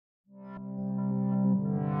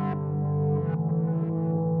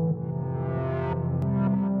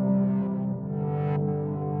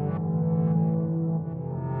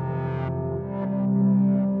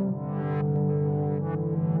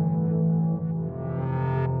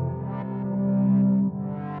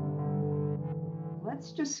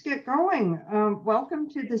Let's just get going. Welcome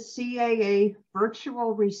to the CAA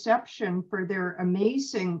virtual reception for their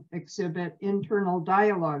amazing exhibit, Internal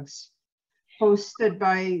Dialogues, hosted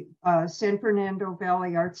by San Fernando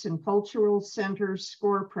Valley Arts and Cultural Center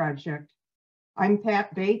SCORE Project. I'm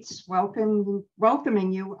Pat Bates,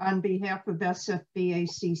 welcoming you on behalf of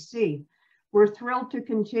SFBACC. We're thrilled to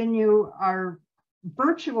continue our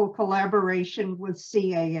virtual collaboration with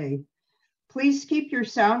CAA. Please keep your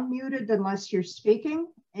sound muted unless you're speaking.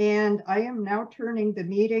 And I am now turning the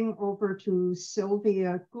meeting over to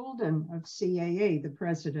Sylvia Goulden of CAA, the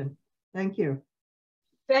president. Thank you.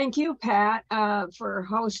 Thank you, Pat, for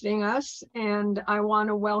hosting us. And I want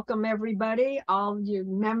to welcome everybody, all you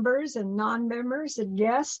members and non-members and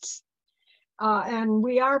guests. And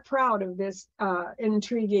we are proud of this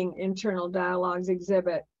intriguing Internal Dialogues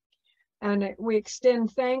exhibit. And we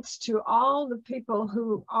extend thanks to all the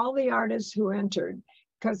people all the artists who entered,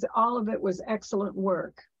 because all of it was excellent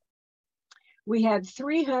work. We had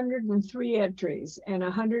 303 entries and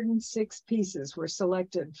 106 pieces were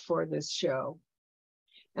selected for this show.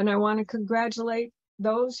 And I want to congratulate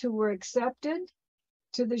those who were accepted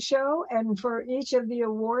to the show and for each of the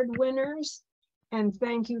award winners. And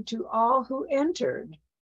thank you to all who entered.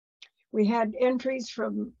 We had entries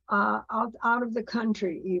from out of the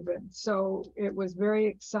country even. So it was very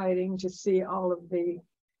exciting to see all of the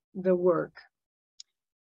work.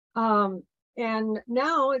 And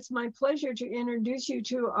now it's my pleasure to introduce you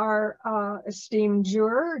to our esteemed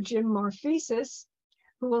juror, Jim Morphesis,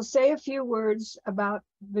 who will say a few words about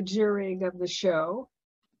the jurying of the show.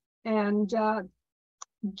 And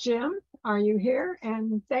Jim, are you here?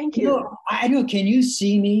 And thank you. No, I know, can you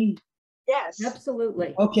see me? Yes.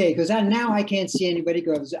 Absolutely. Okay, because now I can't see anybody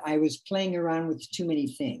because I was playing around with too many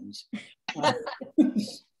things.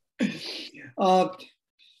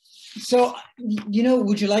 So,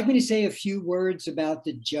 would you like me to say a few words about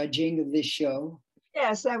the judging of this show?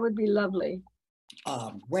 Yes, that would be lovely.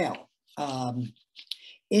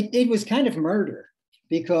 It was kind of murder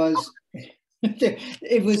because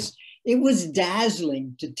it was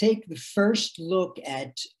dazzling to take the first look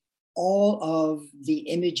at all of the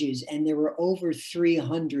images, and there were over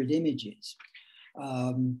 300 images.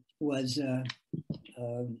 Was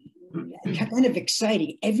kind of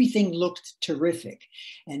exciting. Everything looked terrific.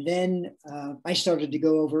 And then I started to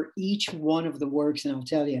go over each one of the works, and I'll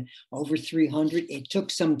tell you, over 300. It took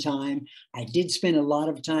some time. I did spend a lot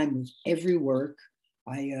of time with every work.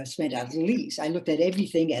 I looked at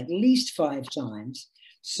everything at least 5 times,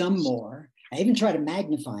 some more. I even tried a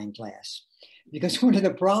magnifying glass, because one of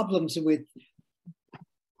the problems with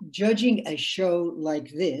judging a show like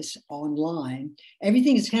this online,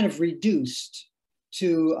 everything is kind of reduced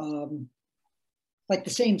to like the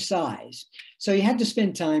same size. So you have to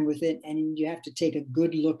spend time with it, and you have to take a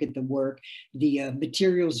good look at the work. The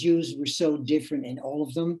materials used were so different in all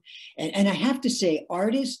of them. And I have to say,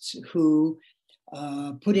 artists who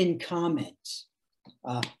put in comments,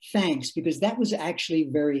 thanks, because that was actually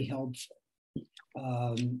very helpful.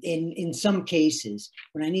 In some cases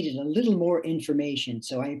when I needed a little more information.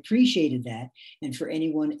 So I appreciated that. And for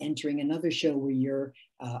anyone entering another show where you're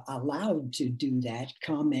allowed to do that,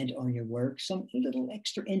 comment on your work, some little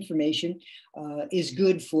extra information is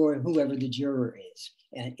good for whoever the juror is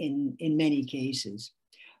in many cases.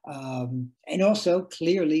 And also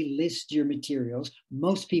clearly list your materials.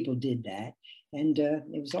 Most people did that. And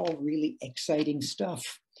it was all really exciting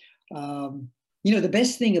stuff. The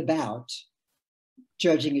best thing about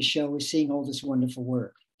judging a show is seeing all this wonderful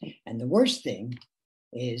work. And the worst thing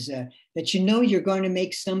is that you're going to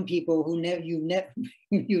make some people who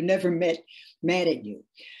you never met mad at you.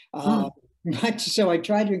 So I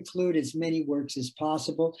tried to include as many works as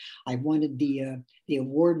possible. I wanted the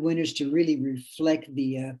award winners to really reflect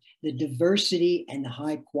the diversity and the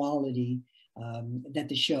high quality that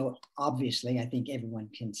the show, obviously, I think everyone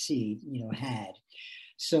can see, had.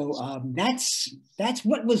 So that's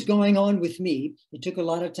what was going on with me. It took a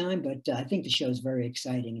lot of time, but I think the show is very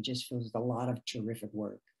exciting. It just feels a lot of terrific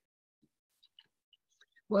work.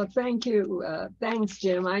 Well, thank you. Thanks,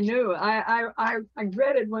 Jim. I knew. I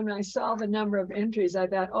dreaded when I saw the number of entries. I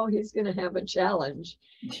thought, oh, he's going to have a challenge.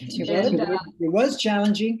 It was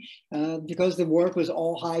challenging because the work was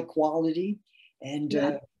all high quality and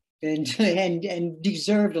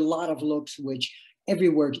deserved a lot of looks, which every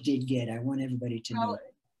work did get. I want everybody to know.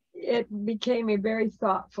 It became a very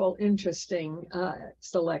thoughtful, interesting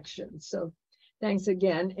selection. So thanks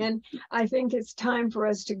again. And I think it's time for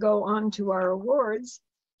us to go on to our awards.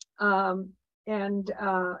 The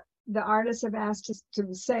artists have asked us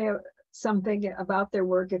to say something about their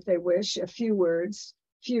work if they wish, a few words.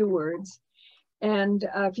 And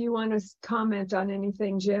if you want to comment on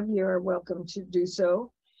anything, Jim, you're welcome to do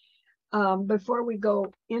so. Before we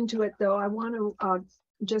go into it, though, I want to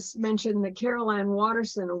just mention the Carol Ann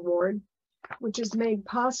Watterson Award, which is made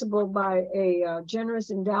possible by a generous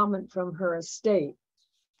endowment from her estate.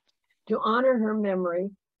 To honor her memory,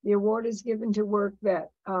 the award is given to work that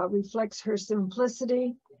reflects her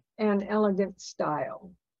simplicity and elegant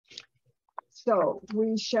style. So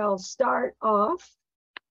we shall start off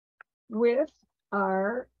with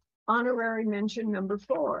our honorary mention number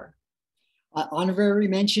 4. Honorary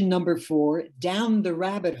mention number 4, Down the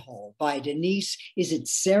Rabbit Hole by Denise, is it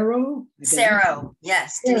Sero? Sero,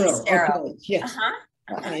 yes, Denise Sero. Okay, yes.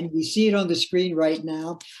 And you see it on the screen right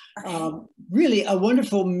now. Really a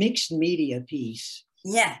wonderful mixed media piece.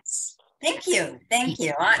 Yes, thank you, thank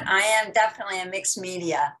you. I am definitely a mixed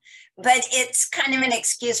media, but it's kind of an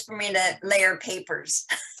excuse for me to layer papers,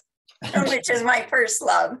 which is my first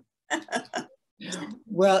love.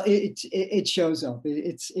 Well, it shows up.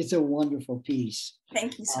 It's a wonderful piece.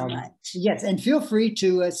 Thank you so much. Yes, and feel free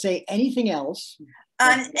to say anything else.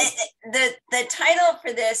 The title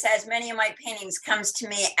for this, as many of my paintings, comes to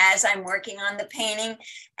me as I'm working on the painting.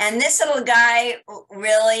 And this little guy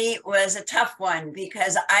really was a tough one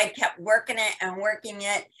because I kept working it and working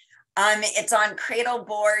it. It's on cradle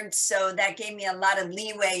board, so that gave me a lot of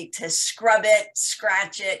leeway to scrub it,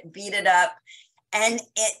 scratch it, beat it up. And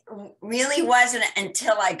it really wasn't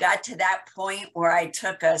until I got to that point where I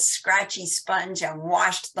took a scratchy sponge and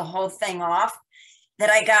washed the whole thing off that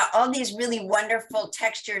I got all these really wonderful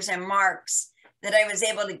textures and marks that I was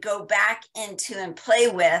able to go back into and play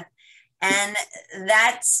with. And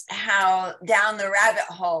that's how Down the Rabbit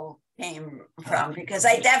Hole came from, because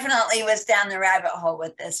I definitely was down the rabbit hole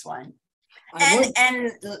with this one.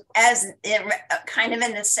 And as it kind of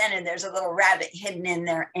in the center, there's a little rabbit hidden in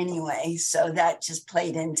there anyway. So that just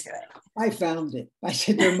played into it. I found it. I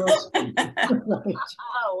said there must be. Right.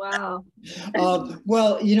 Oh, wow.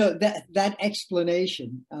 Well, you know, that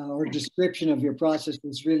explanation or description of your process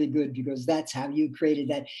was really good, because that's how you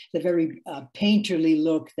created the very painterly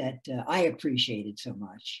look that I appreciated so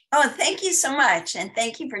much. Oh, thank you so much. And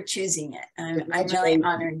thank you for choosing it. I'm really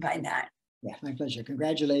honored by that. Yeah, my pleasure.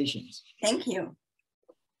 Congratulations. Thank you.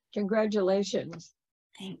 Congratulations.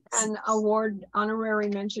 Thanks. And award honorary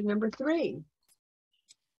mention number 3.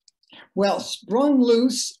 Well, Sprung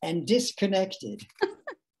Loose and Disconnected,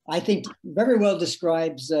 I think very well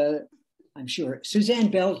describes, I'm sure, Suzanne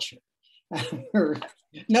Belcher.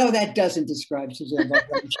 No, that doesn't describe Suzanne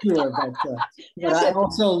Belcher, I'm sure, but I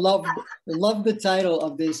also love the title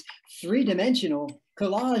of this 3-dimensional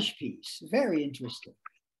collage piece. Very interesting.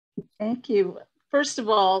 Thank you. First of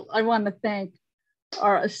all, I want to thank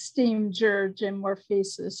our esteemed juror, Jim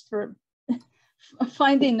Morphesis, for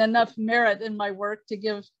finding enough merit in my work to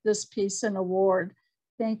give this piece an award.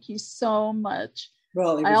 Thank you so much.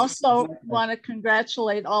 Well, I also want to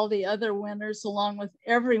congratulate all the other winners, along with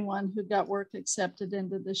everyone who got work accepted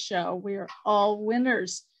into the show. We are all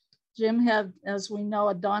winners. Jim had, as we know,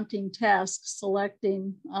 a daunting task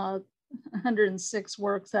selecting 106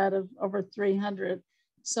 works out of over 300.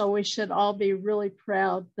 So we should all be really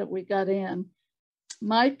proud that we got in.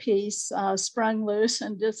 My piece, Sprung Loose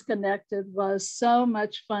and Disconnected, was so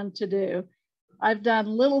much fun to do. I've done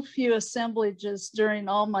little few assemblages during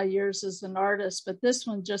all my years as an artist, but this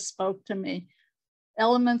one just spoke to me.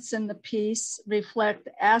 Elements in the piece reflect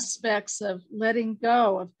aspects of letting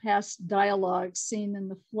go of past dialogue seen in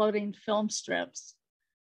the floating film strips.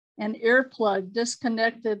 An earplug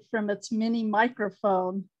disconnected from its mini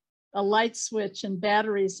microphone, a light switch and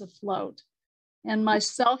batteries afloat, and my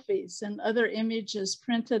selfies and other images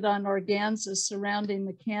printed on organza surrounding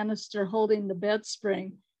the canister holding the bed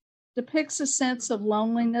spring depicts a sense of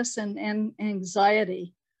loneliness and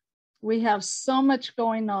anxiety. We have so much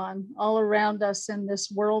going on all around us in this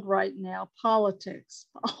world right now. Politics,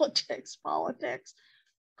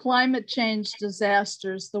 climate change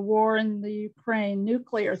disasters, the war in the Ukraine,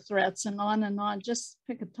 nuclear threats, and on. Just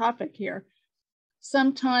pick a topic here.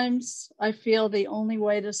 Sometimes I feel the only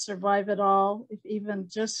way to survive it all, if even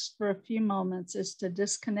just for a few moments, is to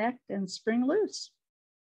disconnect and spring loose.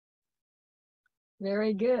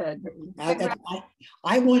 Very good.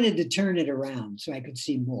 I wanted to turn it around so I could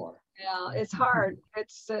see more. Yeah, it's hard.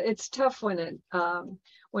 It's tough when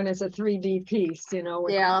it's a 3D piece, you know.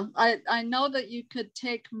 Yeah, I know that you could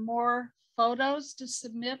take more photos to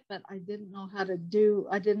submit, but I didn't know how to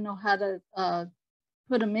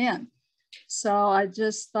put them in. So I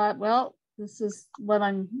just thought, well, this is what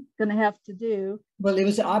I'm going to have to do. Well, it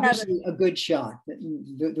was obviously a good shot.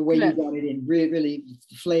 The way you got it in, really,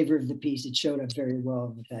 the flavor of the piece, it showed up very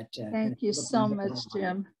well with that. Thank you so much,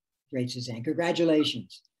 Jim. Great, Suzanne.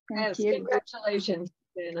 Congratulations. Yes, you. congratulations,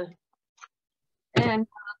 Susanna. And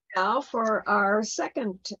now for our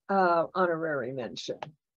second honorary mention.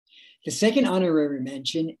 The second honorary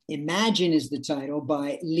mention, Imagine is the title,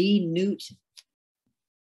 by Lee Newton.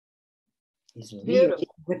 Is Lee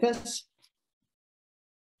with us?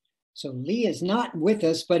 So Lee is not with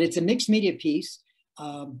us, but it's a mixed media piece.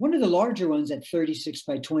 One of the larger ones at 36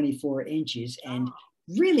 by 24 inches, and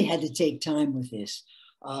really had to take time with this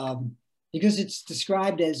because it's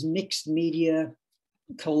described as mixed media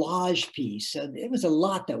collage piece. So there was a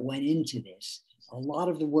lot that went into this. A lot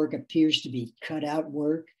of the work appears to be cut out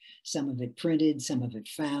work, some of it printed, some of it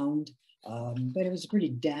found, but it was a pretty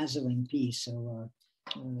dazzling piece. So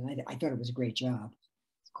I thought it was a great job.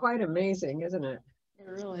 It's quite amazing, isn't it?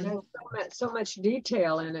 Really. So much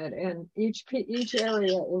detail in it, and each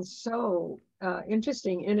area is so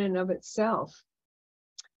interesting in and of itself.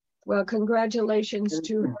 Well, congratulations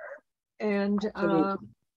to her, and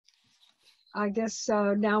I guess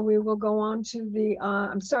now we will go on to the,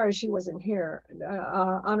 I'm sorry she wasn't here,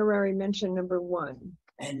 honorary mention number 1.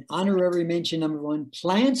 And honorary mention number 1,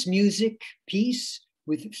 Plants Music piece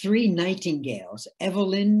with 3 nightingales,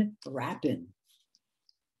 Evelyn Rappin.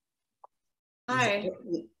 Hi.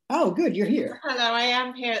 Oh, good, you're here. Hello, I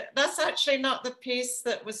am here. That's actually not the piece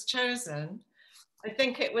that was chosen. I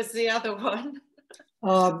think it was the other one.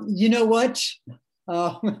 You know what?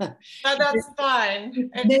 No, that's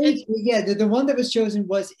fine. Mate, yeah, the one that was chosen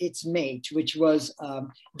was Its Mate, which was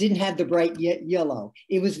didn't have the bright yellow.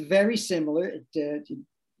 It was very similar. It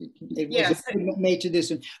was yes, made to this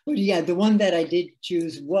one, but yeah, the one that I did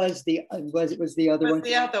choose was the other one.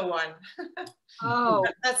 The other one. Oh,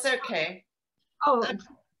 that's okay. Oh,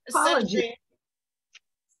 apology.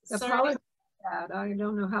 Sorry. I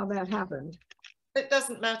don't know how that happened. It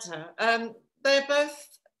doesn't matter. They're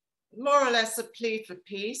both more or less a plea for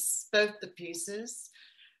peace, both the pieces,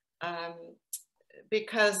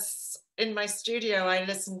 because in my studio I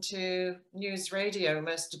listen to news radio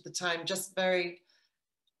most of the time, just very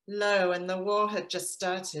low, and the war had just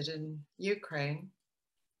started in Ukraine.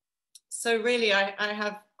 So really I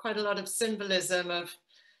have quite a lot of symbolism of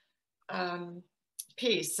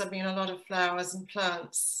peace. I mean, a lot of flowers and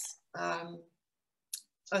plants are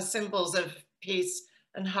symbols of peace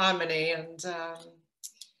and harmony, and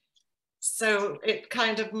so it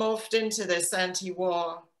kind of morphed into this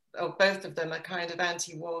anti-war, or both of them are kind of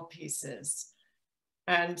anti-war pieces.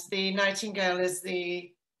 And the nightingale is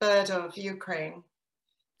the bird of Ukraine.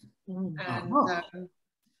 And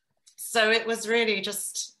so it was really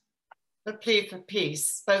just a plea for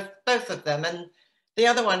peace, both of them. And the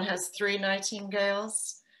other one has 3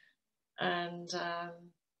 nightingales. And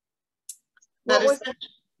that is...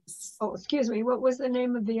 Oh, excuse me, what was the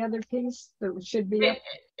name of the other piece that should be up?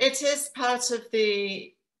 It is part of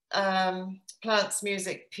the Plants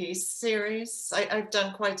Music piece series. I've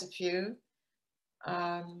done quite a few.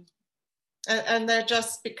 And they're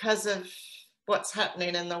just because of what's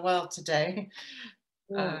happening in the world today.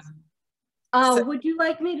 Yes. Would you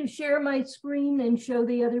like me to share my screen and show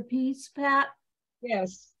the other piece, Pat?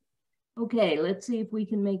 Yes. Okay, let's see if we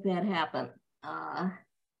can make that happen.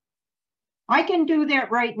 I can do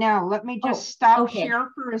that right now. Let me just stop share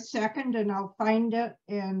for a second and I'll find it.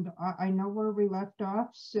 And I know where we left off.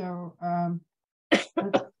 So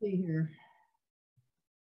let's see here.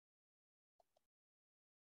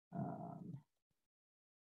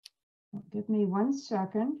 Give me 1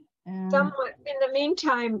 second. And Someone, in the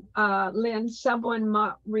meantime, Lynn,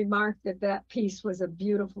 someone remarked that piece was a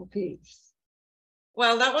beautiful piece.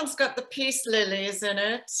 Well, that one's got the peace lilies in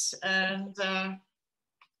it. And,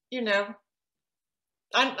 you know,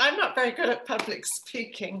 I'm not very good at public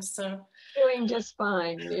speaking, so. Doing just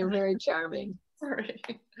fine. You're very charming. Sorry.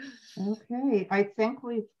 okay, I think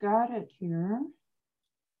we've got it here.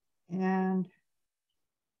 And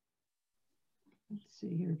let's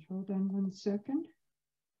see here, hold on 1 second.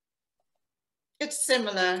 It's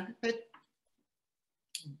similar, but.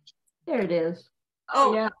 There it is.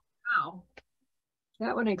 Oh, yeah. Wow.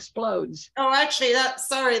 That one explodes. Oh, actually,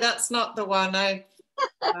 sorry, that's not the one.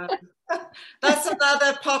 That's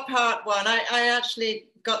another pop art one. I actually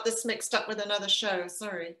got this mixed up with another show.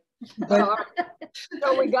 Sorry. So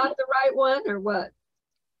we got the right one, or what?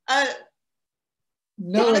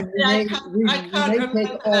 No, I can't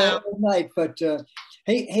remember all night, but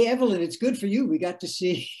hey, Evelyn, it's good for you. We got to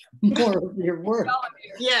see more of your work.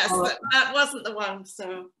 Yes, that wasn't the one.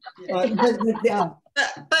 So, but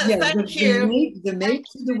thank you. The mate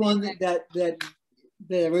to the one that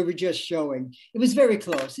we were just showing. It was very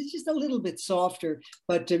close. It's just a little bit softer,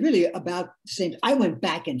 but really about the same. I went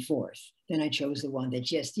back and forth. then I chose the one that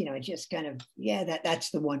just, you know, just kind of, yeah, that's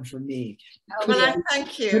the one for me. Well, I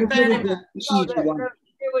thank you very much.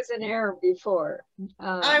 There was an error before.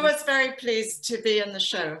 I was very pleased to be in the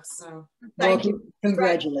show, so thank you.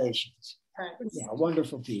 Congratulations. Thanks. Yeah,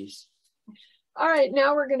 wonderful piece. All right,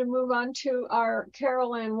 now we're going to move on to our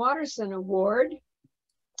Carol Ann Watterson Award.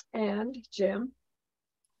 And Jim.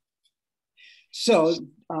 So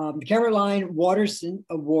the Caroline Watterson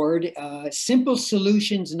Award, Simple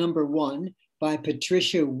Solutions #1 by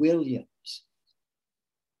Patricia Williams.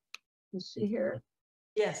 Let's see here.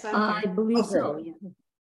 Yes, I believe so. Yeah.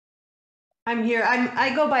 I'm here.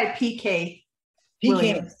 I go by PK. PK.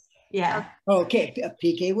 Williams. Yeah. Okay,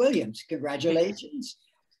 PK Williams. Congratulations.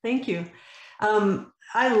 Thank you.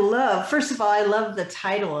 First of all, I love the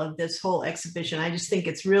title of this whole exhibition. I just think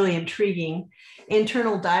it's really intriguing.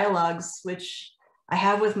 Internal dialogues, which I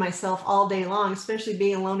have with myself all day long, especially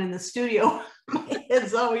being alone in the studio. My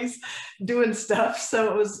head's always doing stuff.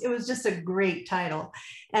 So it was just a great title.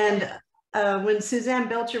 And when Suzanne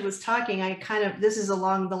Belcher was talking, this is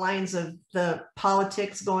along the lines of the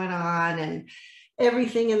politics going on and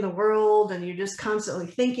everything in the world, and you're just constantly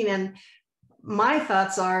thinking. And my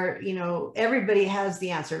thoughts are, you know, everybody has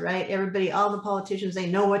the answer, right? Everybody, all the politicians, they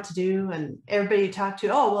know what to do, and everybody you talk to,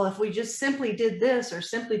 oh, well, if we just simply did this or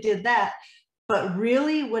simply did that. But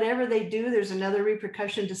really, whatever they do, there's another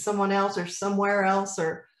repercussion to someone else or somewhere else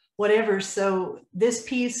or whatever. So this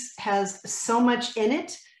piece has so much in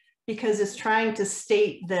it because it's trying to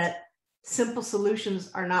state that simple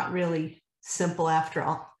solutions are not really simple after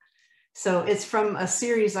all. So it's from a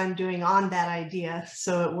series I'm doing on that idea.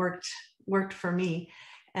 So it worked for me.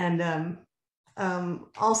 And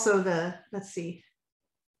also the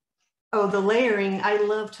layering. I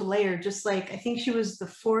love to layer, just like I think she was the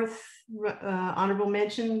 4th honorable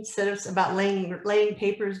mention, said it's about laying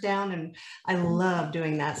papers down, and I love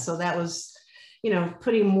doing that. So that was, you know,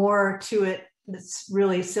 putting more to it. That's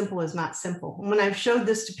really simple is not simple. When I've showed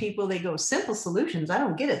this to people, they go, simple solutions. I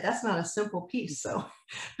don't get it. That's not a simple piece. So,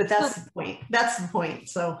 but that's the point. That's the point.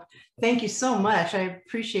 So thank you so much. I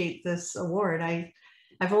appreciate this award.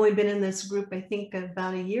 I've only been in this group, I think,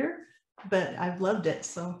 about a year, but I've loved it.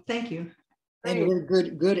 So thank you. And a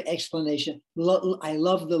really good explanation. I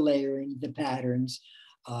love the layering, the patterns,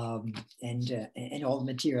 and all the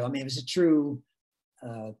material. I mean, it was a true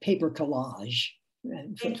paper collage.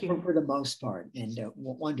 Thank you. For the most part, and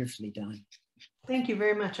wonderfully done. Thank you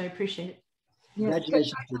very much. I appreciate it.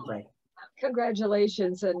 Congratulations.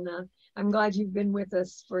 Congratulations. And I'm glad you've been with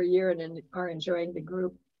us for a year and are enjoying the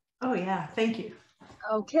group. Oh, yeah. Thank you.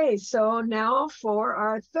 Okay, so now for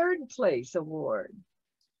our 3rd place award.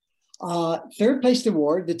 3rd place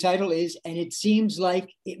award, the title is And It Seems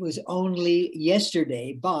Like It Was Only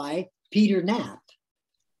Yesterday by Peter Knapp.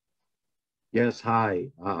 Yes, hi.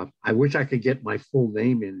 I wish I could get my full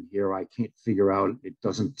name in here. I can't figure out, it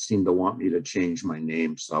doesn't seem to want me to change my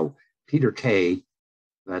name. So Peter K,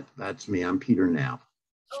 that's me. I'm Peter Knapp.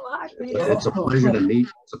 Oh, hi, Peter. It's a pleasure to meet.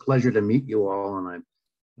 It's a pleasure to meet you all, and I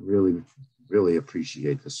really, really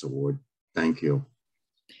appreciate this award. Thank you.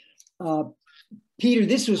 Peter,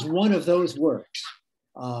 this was one of those works.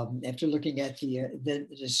 After looking at the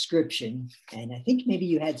description, and I think maybe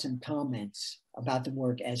you had some comments about the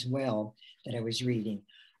work as well that I was reading.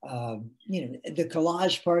 You know, the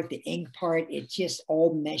collage part, the ink part, it just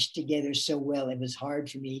all meshed together so well. It was hard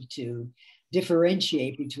for me to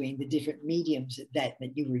differentiate between the different mediums that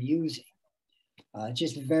you were using.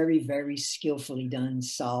 Just very, very skillfully done,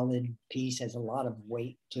 solid piece, has a lot of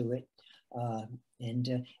weight to it. And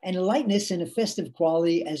a lightness and a festive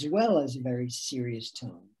quality, as well as a very serious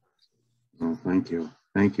tone. Oh, thank you.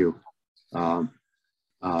 Thank you.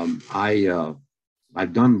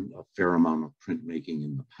 I've done a fair amount of printmaking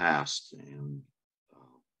in the past, and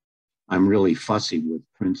I'm really fussy with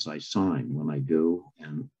prints I sign when I do.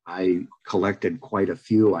 And I collected quite a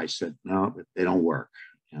few. I said, no, they don't work.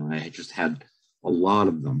 And I just had a lot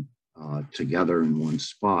of them together in one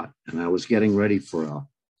spot. And I was getting ready for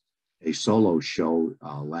a solo show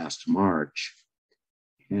last March,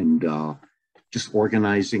 and just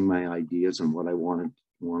organizing my ideas and what I wanted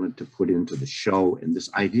to put into the show. And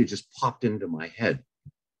this idea just popped into my head.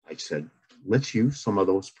 I said, let's use some of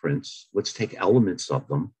those prints. Let's take elements of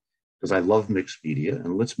them, because I love mixed media,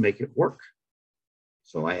 and let's make it work.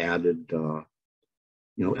 So I added, you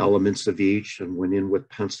know, elements of each, and went in with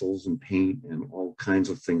pencils and paint and all kinds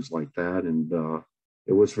of things like that. And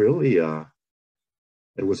it was really,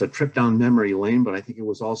 it was a trip down memory lane, but I think it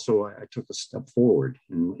was also, I took a step forward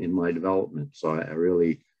in my development. So I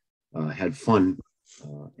really had fun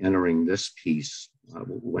entering this piece.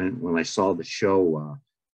 When I saw the show,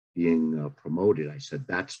 being promoted, I said,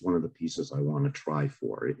 that's one of the pieces I want to try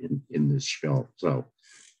for in this show. So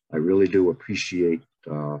I really do appreciate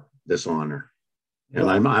this honor. And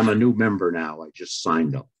I'm a new member now. I just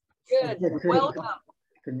signed up. Good. Welcome.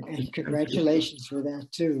 And congratulations for that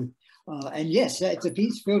too. And yes, it's a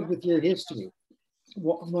piece filled with your history.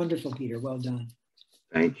 Wonderful, Peter. Well done.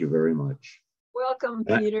 Thank you very much. Welcome,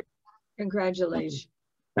 Peter. Congratulations.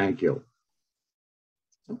 Thank you.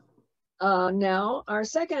 Now our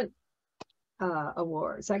second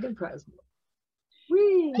award, second prize.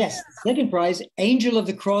 Whee! Yes, second prize, Angel of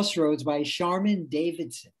the Crossroads by Sharman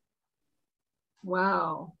Davidson.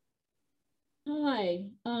 Wow. Hi,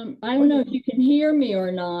 I don't know if you can hear me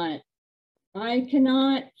or not. I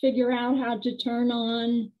cannot figure out how to turn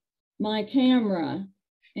on my camera.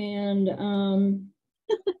 And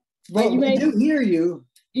well, we do hear you.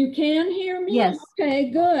 You can hear me? Yes.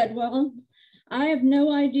 Okay, good. Well, I have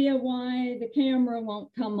no idea why the camera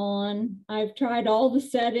won't come on. I've tried all the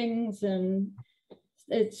settings and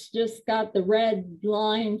it's just got the red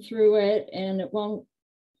line through it and it won't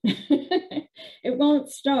it won't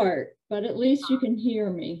start, but at least you can hear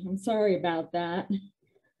me. I'm sorry about that.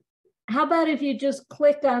 How about if you just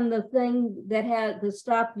click on the thing that has the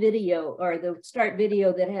stop video or the start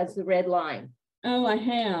video that has the red line? Oh, I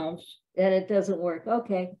have. And it doesn't work.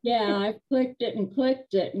 Okay. Yeah, I've clicked it and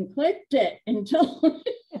clicked it and clicked it until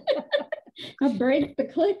I'll break the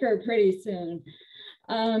clicker pretty soon.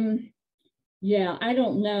 Yeah, I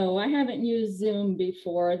don't know. I haven't used Zoom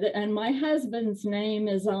before. And my husband's name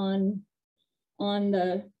is on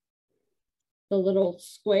the little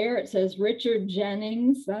square. It says Richard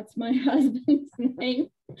Jennings. That's my husband's name.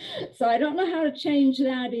 So I don't know how to change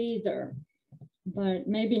that either. But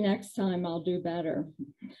maybe next time I'll do better.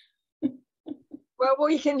 Well,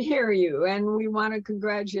 we can hear you and we want to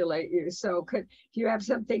congratulate you. So if you have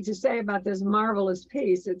something to say about this marvelous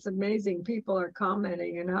piece, it's amazing. People are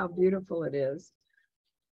commenting and how beautiful it is.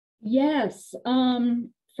 Yes.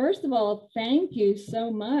 First of all, thank you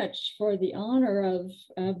so much for the honor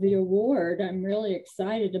of the award. I'm really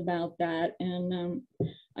excited about that. And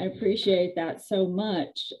I appreciate that so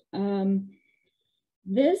much.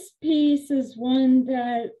 This piece is one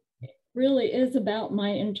that really is about my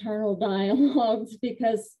internal dialogues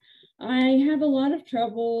because I have a lot of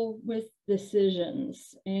trouble with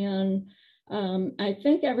decisions. And I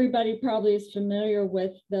think everybody probably is familiar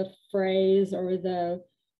with the phrase or the,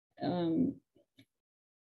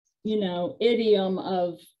 idiom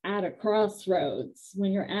of at a crossroads.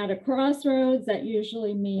 When you're at a crossroads, that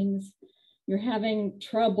usually means you're having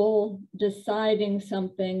trouble deciding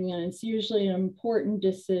something and it's usually an important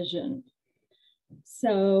decision.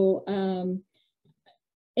 So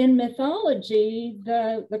in mythology,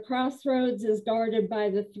 the crossroads is guarded by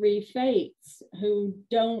the three fates who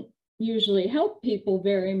don't usually help people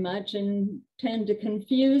very much and tend to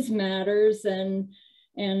confuse matters and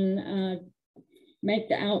make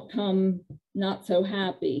the outcome not so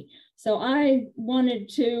happy. So I wanted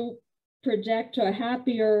to project to a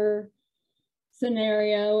happier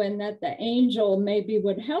scenario and that the angel maybe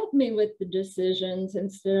would help me with the decisions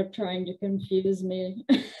instead of trying to confuse me.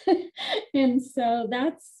 And so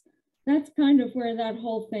that's kind of where that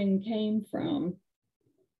whole thing came from.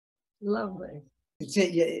 Lovely. It's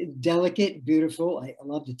delicate, beautiful. I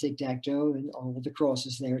love the tic-tac-toe and all of the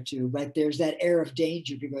crosses there too. But there's that air of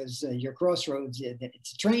danger because your crossroads,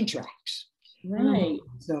 it's train tracks. Right.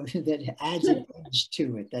 So that adds an edge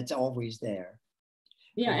to it. That's always there.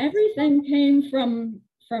 Yeah, everything came from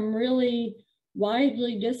really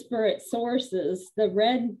widely disparate sources. The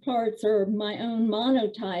red parts are my own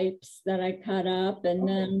monotypes that I cut up, and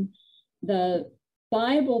then the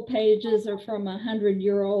Bible pages are from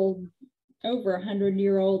over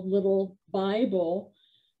 100-year-old little Bible,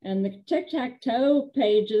 and the tic-tac-toe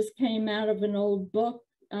pages came out of an old book.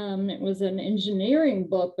 It was an engineering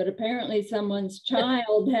book, but apparently someone's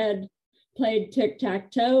child had played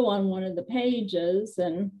tic-tac-toe on one of the pages,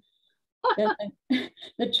 and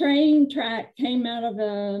the train track came out of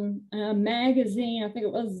a magazine. I think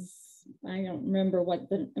it was, I don't remember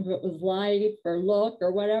if it was Life or Look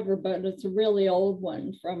or whatever, but it's a really old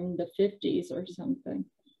one from the 50s or something.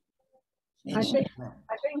 I think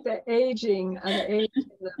the aging, the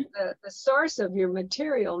source of your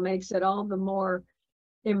material makes it all the more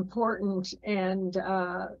important and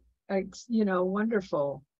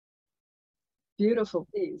wonderful. Beautiful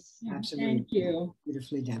piece. Absolutely. Thank you.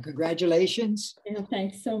 Beautifully done. Congratulations. Yeah,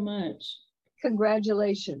 thanks so much.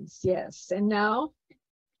 Congratulations. Yes. And now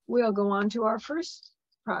we'll go on to our first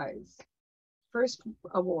prize, first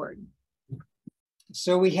award.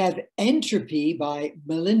 So we have Entropy by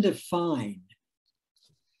Melinda Fine.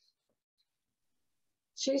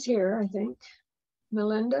 She's here, I think.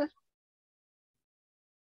 Melinda?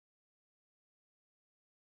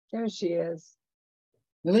 There she is.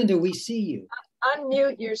 Melinda, we see you.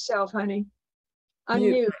 Unmute yourself, honey. You-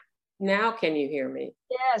 Unmute. Now can you hear me?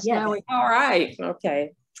 Yes, Yes. now we All right,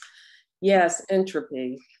 okay. Yes,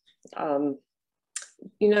 entropy.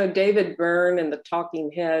 You know, David Byrne and the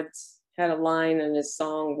Talking Heads had a line in his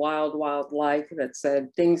song, Wild, Wild Life, that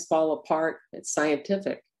said, things fall apart, it's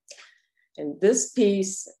scientific. And this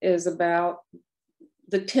piece is about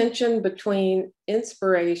the tension between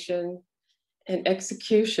inspiration and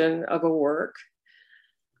execution of a work.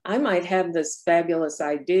 I might have this fabulous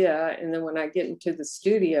idea, and then when I get into the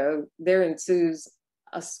studio, there ensues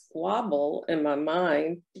a squabble in my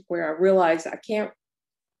mind where I realize I can't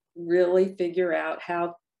really figure out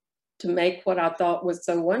how to make what I thought was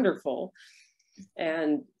so wonderful.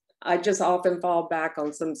 And I just often fall back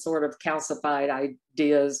on some sort of calcified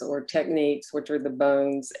ideas or techniques, which are the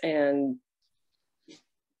bones, and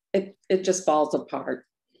it just falls apart.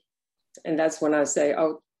 And that's when I say,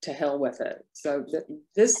 oh, to hell with it. So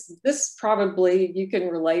this probably, you can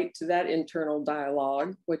relate to that internal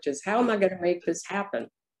dialogue, which is, how am I going to make this happen?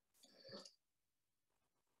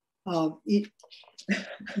 You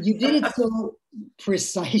did it so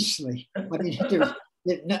precisely. I mean,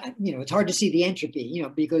 it's hard to see the entropy,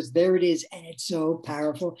 because there it is, and it's so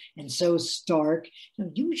powerful and so stark.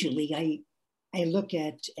 Usually I look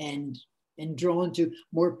at and drawn to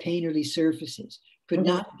more painterly surfaces. Could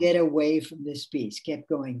not get away from this piece, kept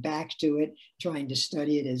going back to it, trying to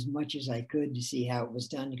study it as much as I could to see how it was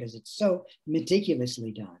done, because it's so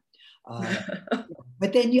meticulously done.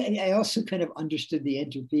 But then I also kind of understood the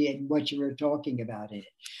entropy and what you were talking about in it.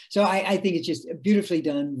 So I think it's just a beautifully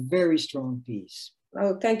done, very strong piece.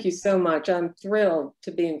 Oh, thank you so much. I'm thrilled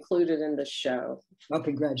to be included in the show. Well,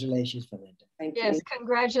 congratulations, Melinda. Thank Yes, you.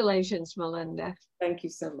 congratulations, Melinda. Thank you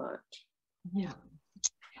so much. Yeah.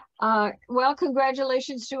 Well,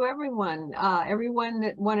 congratulations to everyone. Everyone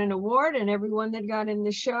that won an award, and everyone that got in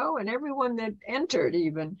the show, and everyone that entered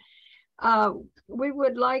even. We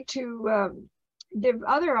would like to give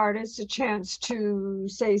other artists a chance to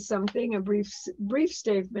say something, a brief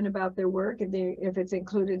statement about their work, if it's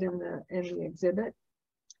included in the exhibit.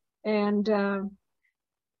 And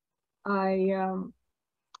I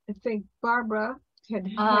think Barbara had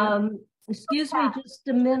excuse me just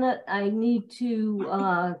a minute. I need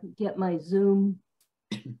to get my Zoom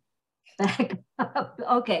back up.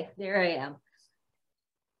 Okay, there I am.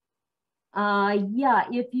 Yeah,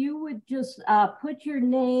 if you would just put your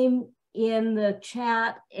name in the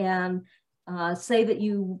chat and say that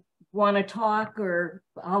you want to talk, or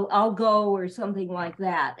I'll go, or something like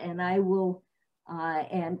that, and I will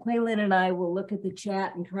and Quaylin and I will look at the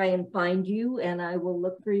chat and try and find you, and I will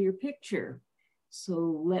look for your picture.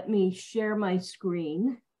 So let me share my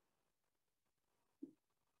screen.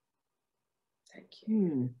 Thank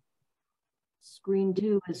you. Screen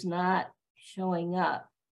 2 is not showing up.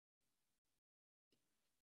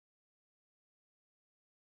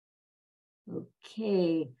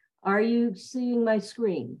 Okay, are you seeing my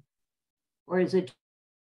screen? Or is it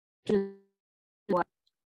just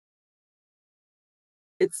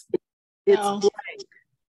It's no. Blank.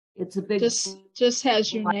 It's a big just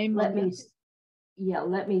has your name let on me it. Yeah,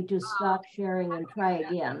 let me just stop sharing and try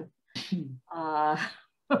again. I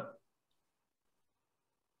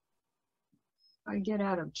get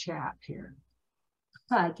out of chat here.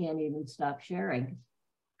 I can't even stop sharing.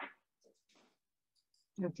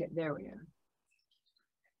 Okay, there we are.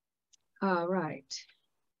 All right.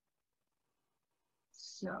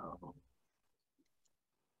 So.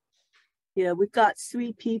 Yeah, we've got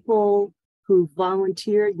 3 people who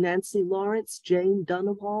volunteered: Nancy Lawrence, Jane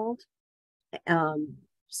Dunewald,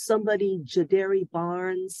 somebody, Jaderi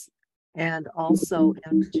Barnes, and also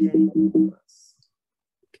MJ.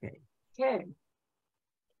 Okay. Okay.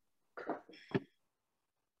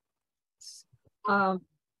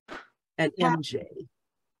 And MJ.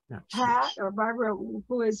 Pat or Barbara,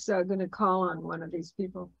 who is going to call on one of these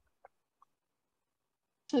people?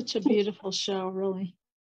 Such a beautiful show, really.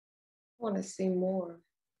 I want to see more.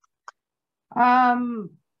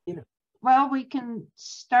 Well, we can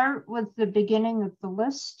start with the beginning of the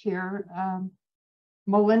list here.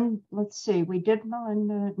 Melinda, let's see, we did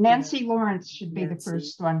Melinda. Nancy Lawrence should be the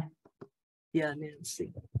first one. Yeah,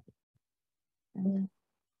 Nancy.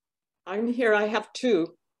 I'm here. I have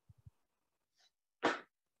 2.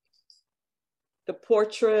 The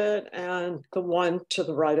portrait and the one to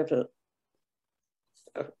the right of it.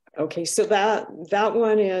 Okay, so that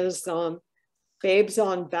one is Babes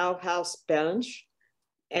on Bauhaus Bench.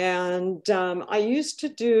 And I used to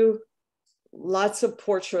do lots of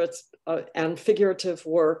portraits and figurative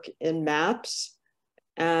work in maps.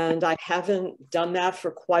 And I haven't done that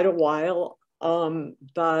for quite a while,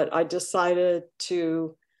 but I decided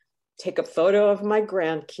to take a photo of my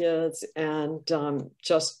grandkids and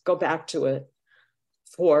just go back to it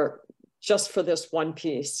for this one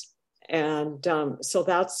piece. And so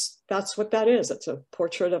that's what that is. It's a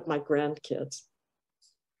portrait of my grandkids.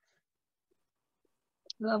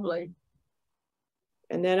 Lovely.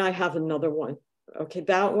 And then I have another one. Okay,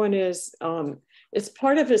 that one is, it's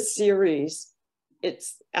part of a series.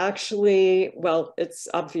 It's actually, well, it's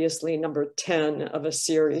obviously number 10 of a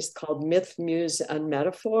series called Myth, Muse, and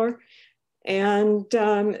Metaphor. And,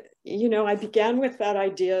 you know, I began with that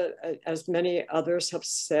idea, as many others have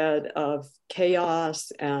said, of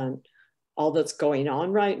chaos and all that's going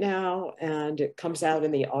on right now. And it comes out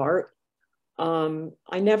in the art.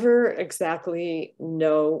 I never exactly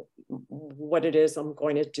know what it is I'm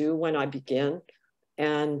going to do when I begin.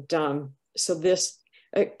 And so this,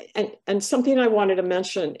 and something I wanted to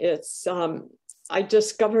mention, it's, I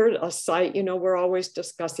discovered a site, you know, we're always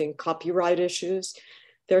discussing copyright issues.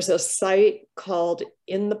 There's a site called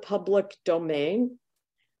In the Public Domain,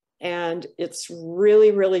 and it's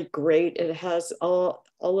really, really great. It has all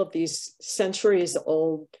of these centuries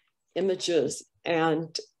old images,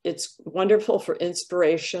 and it's wonderful for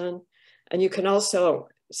inspiration. And you can also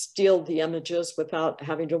steal the images without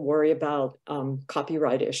having to worry about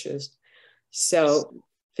copyright issues. So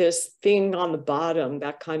this thing on the bottom,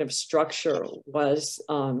 that kind of structure was,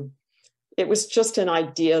 it was just an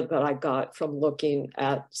idea that I got from looking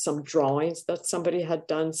at some drawings that somebody had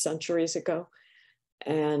done centuries ago.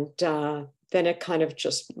 And then it kind of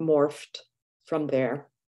just morphed from there.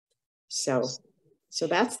 So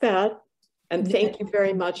that's that. And thank you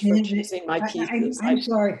very much for choosing my pieces. I'm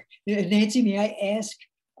sorry, Nancy, may I ask,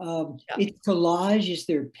 it's collage, is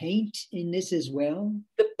there paint in this as well?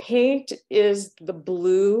 The paint is the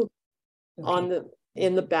blue Okay.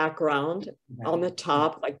 in the background, on the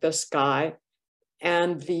top, like the sky,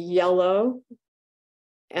 and the yellow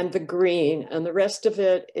and the green, and the rest of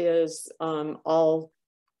it is all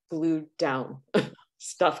glued down,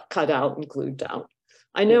 stuff cut out and glued down.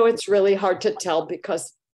 I know it's really hard to tell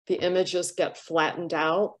because the images get flattened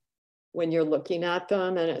out when you're looking at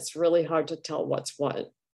them, and it's really hard to tell what's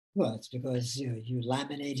what. Well, it's because you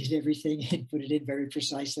laminated everything and put it in very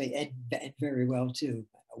precisely and very well too.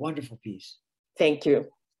 A wonderful piece. Thank you.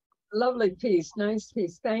 Lovely piece, nice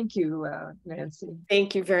piece. Thank you, Nancy.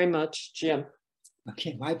 Thank you very much, Jim.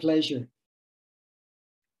 Okay, my pleasure.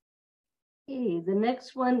 Okay, the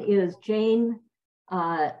next one is Jane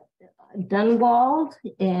Dunwald,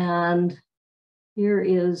 and here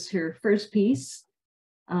is her first piece.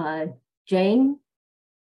 Jane,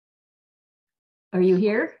 are you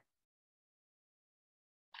here?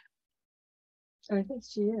 I think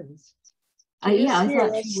she is. Yeah, I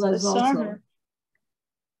thought she was also.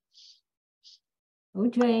 Oh,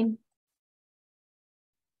 Jane.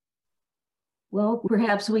 Well,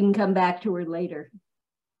 perhaps we can come back to her later.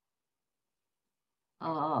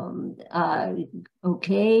 Okay.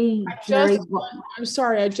 I'm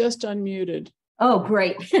sorry, I just unmuted. Oh,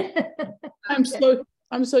 great. I'm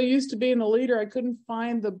so used to being a leader, I couldn't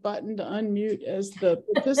find the button to unmute as the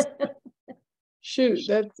participant. Shoot,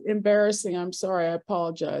 that's embarrassing. I'm sorry, I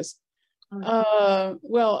apologize.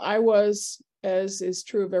 Well, I was, as is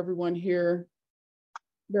true of everyone here,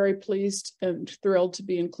 very pleased and thrilled to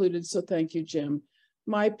be included. So thank you, Jim.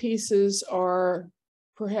 My pieces are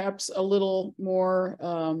perhaps a little more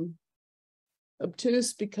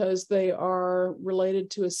obtuse because they are related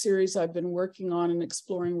to a series I've been working on and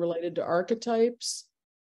exploring related to archetypes.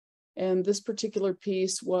 And this particular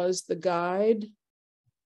piece was the guide.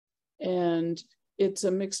 And it's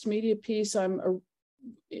a mixed media piece. At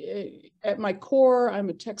my core, I'm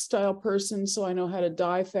a textile person, so I know how to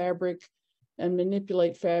dye fabric and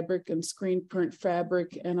manipulate fabric and screen print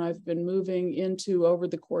fabric. And I've been moving into, over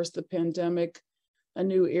the course of the pandemic, a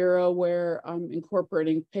new era where I'm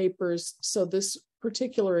incorporating papers. So this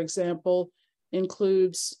particular example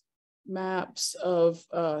includes maps of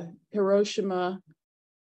Hiroshima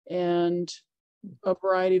and a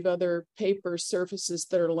variety of other paper surfaces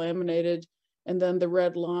that are laminated. And then the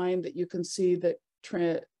red line that you can see that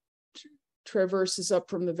traverses up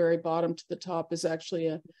from the very bottom to the top is actually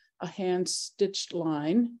a hand-stitched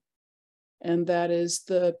line. And that is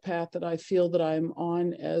the path that I feel that I'm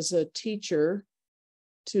on as a teacher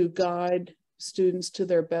to guide students to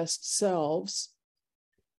their best selves.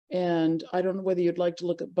 And I don't know whether you'd like to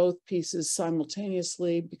look at both pieces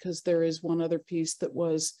simultaneously, because there is one other piece that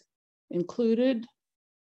was included.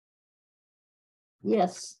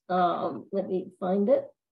 Yes, let me find it.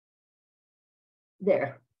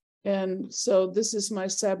 There. And so this is my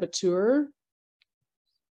saboteur.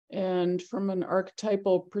 And from an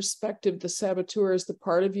archetypal perspective, the saboteur is the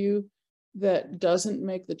part of you that doesn't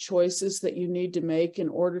make the choices that you need to make in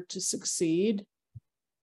order to succeed.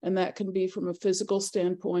 And that can be from a physical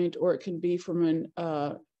standpoint, or it can be from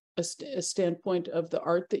a standpoint of the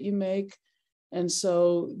art that you make. And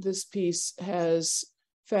so this piece has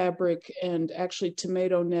fabric and actually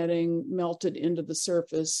tomato netting melted into the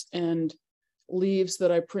surface, and leaves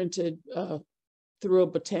that I printed through a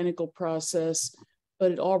botanical process.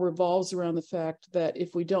 But it all revolves around the fact that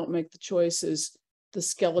if we don't make the choices, the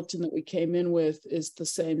skeleton that we came in with is the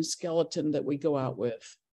same skeleton that we go out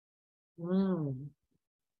with. Mm.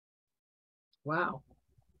 Wow.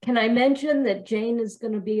 Can I mention that Jane is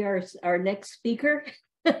going to be our next speaker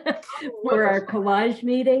for our collage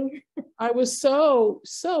meeting? I was so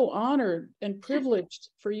honored and privileged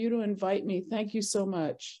for you to invite me. Thank you so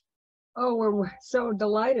much. Oh, we're so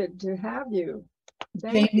delighted to have you.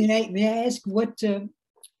 Jane, may I ask what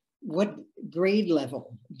grade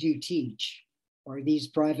level do you teach, or are these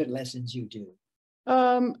private lessons you do?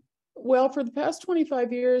 Well, for the past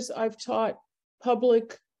 25 years, I've taught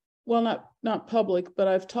public, well, not public, but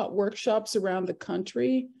I've taught workshops around the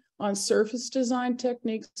country on surface design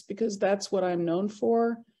techniques, because that's what I'm known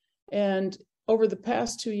for. And over the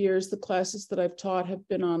past 2 years, the classes that I've taught have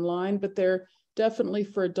been online, but they're definitely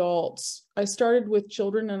for adults. I started with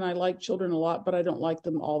children, and I like children a lot, but I don't like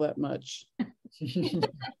them all that much.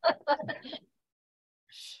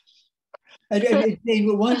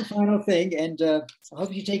 One final thing, and I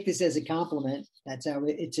hope you take this as a compliment. That's how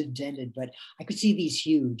it's intended, but I could see these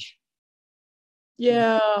huge.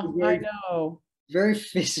 Yeah, I know. Very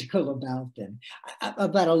physical about them,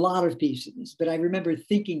 about a lot of pieces, but I remember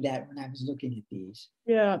thinking that when I was looking at these.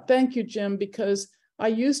 Yeah, thank you, Jim, because I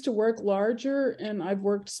used to work larger and I've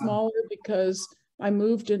worked smaller because I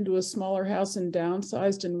moved into a smaller house and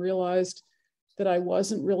downsized and realized that I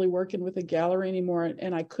wasn't really working with a gallery anymore,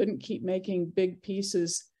 and I couldn't keep making big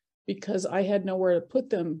pieces because I had nowhere to put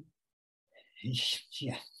them.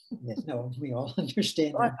 Yeah, yes, no, we all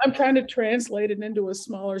understand that. I'm trying to translate it into a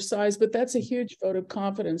smaller size, but that's a huge vote of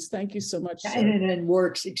confidence. Thank you so much. And it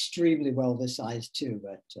works extremely well this size too,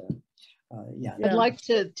 but yeah. I'd like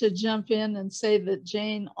to jump in and say that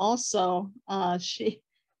Jane also,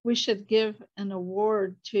 we should give an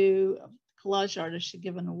award to collage artists, should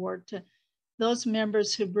give an award to those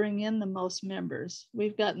members who bring in the most members.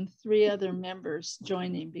 We've gotten 3 other members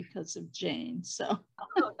joining because of Jane. So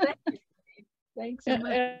thank you. Thanks so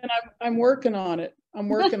much. And I'm working on it. I'm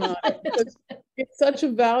working on it. Because it's such a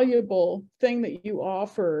valuable thing that you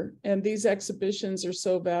offer. And these exhibitions are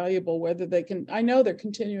so valuable, whether they can, I know they're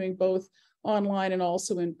continuing both online and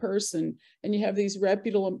also in person. And you have these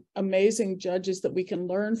reputable, amazing judges that we can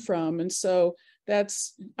learn from. And so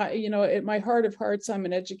that's, you know, at my heart of hearts, I'm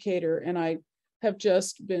an educator, and I have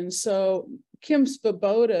just been so, Kim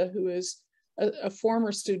Svoboda, who is a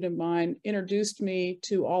former student of mine, introduced me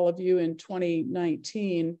to all of you in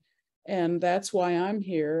 2019, and that's why I'm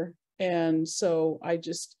here. And so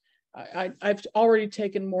I've already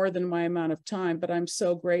taken more than my amount of time, but I'm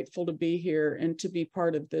so grateful to be here and to be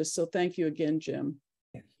part of this. So thank you again, Jim.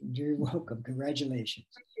 You're welcome. Congratulations.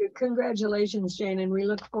 Thank you. Congratulations, Jane, and we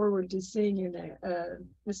look forward to seeing you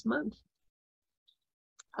this month.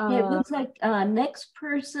 It looks like next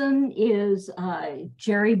person is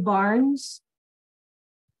Jerry Barnes.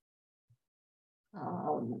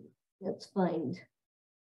 Let's find.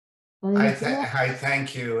 Hi,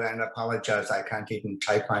 thank you, and apologize. I can't even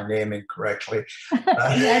type my name in correctly.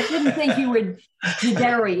 I didn't think you would,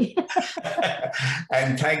 Jerry.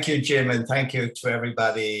 And thank you, Jim, and thank you to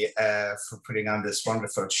everybody for putting on this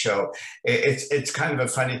wonderful show. It's kind of a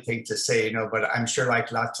funny thing to say, you know, but I'm sure,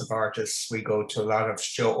 like lots of artists, we go to a lot of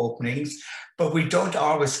show openings, but we don't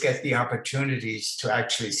always get the opportunities to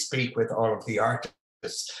actually speak with all of the artists.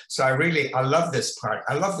 So I love this part.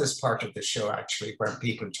 I love this part of the show, actually, where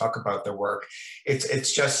people talk about their work.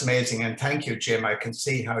 It's just amazing. And thank you, Jim. I can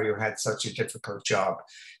see how you had such a difficult job,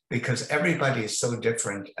 because everybody is so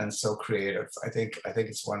different and so creative. I think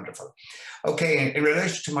it's wonderful. Okay, in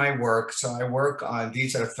relation to my work, so I work on,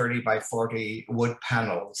 these are 30 by 40 wood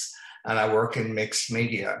panels, and I work in mixed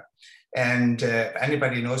media. And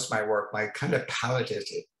anybody knows my work, my kind of palette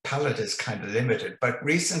is kind of limited. But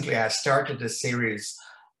recently I started a series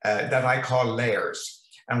that I call Layers.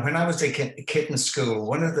 And when I was a kid in school,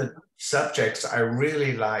 one of the subjects I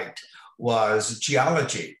really liked was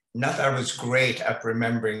geology. Not that I was great at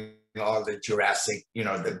remembering all the Jurassic, you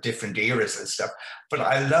know, the different eras and stuff. But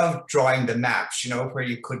I love drawing the maps, you know, where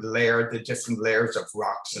you could layer the different layers of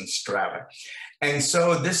rocks and strata. And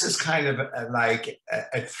so this is kind of like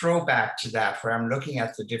a throwback to that, where I'm looking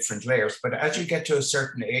at the different layers. But as you get to a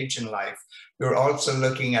certain age in life, you're also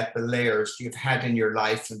looking at the layers you've had in your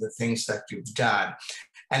life and the things that you've done.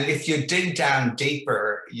 And if you dig down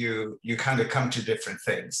deeper, you kind of come to different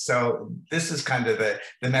things. So this is kind of the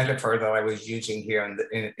metaphor that I was using here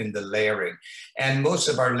in the layering. And most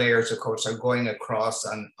of our layers, of course, are going across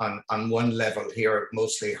on one level here,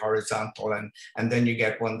 mostly horizontal. And then you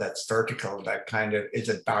get one that's vertical that kind of is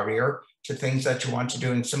a barrier to things that you want to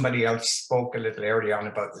do. And somebody else spoke a little earlier on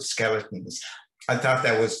about the skeletons. I thought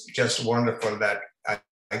that was just wonderful that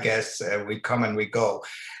I guess we come and we go.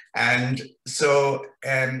 And so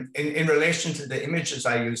in relation to the images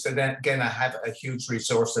I use, and then again, I have a huge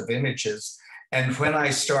resource of images. And when I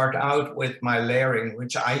start out with my layering,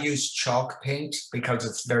 which I use chalk paint because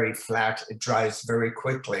it's very flat, it dries very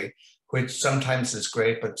quickly, which sometimes is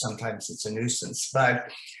great, but sometimes it's a nuisance.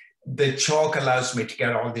 But the chalk allows me to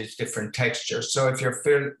get all these different textures. So if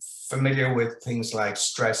you're familiar with things like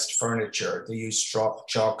stressed furniture, they use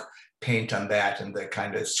chalk paint on that and they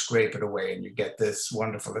kind of scrape it away and you get this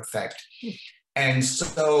wonderful effect. And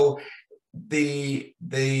so the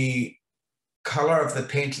color of the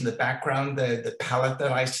paint in the background, the palette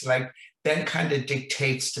that I select, then kind of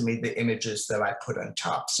dictates to me the images that I put on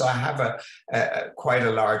top. So I have quite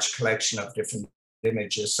a large collection of different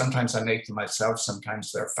images. Sometimes I make them myself,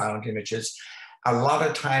 sometimes they're found images. A lot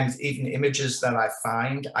of times, even images that I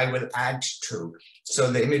find, I will add to.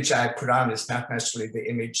 So the image I put on is not necessarily the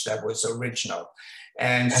image that was original.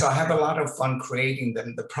 And so I have a lot of fun creating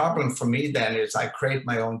them. The problem for me then is I create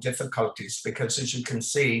my own difficulties because, as you can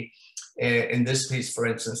see in this piece, for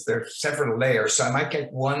instance, there are several layers. So I might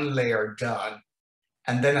get one layer done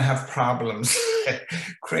and then I have problems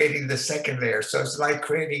creating the second layer. So it's like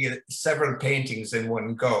creating several paintings in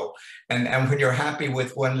one go. And when you're happy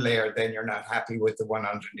with one layer, then you're not happy with the one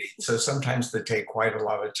underneath. So sometimes they take quite a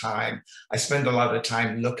lot of time. I spend a lot of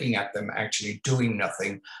time looking at them, actually doing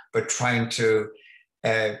nothing, but trying to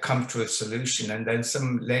come to a solution. And then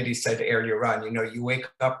some lady said earlier on, you know, you wake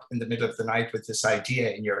up in the middle of the night with this idea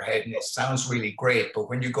in your head and it sounds really great, but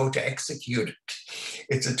when you go to execute it,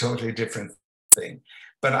 it's a totally different thing.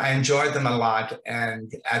 But I enjoy them a lot.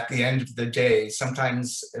 And at the end of the day,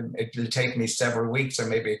 sometimes it will take me several weeks or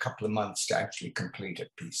maybe a couple of months to actually complete a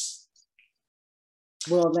piece.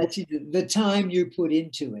 Well, that's the time you put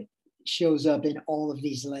into it shows up in all of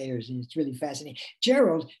these layers, and it's really fascinating.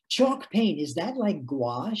 Gerald, chalk paint, is that like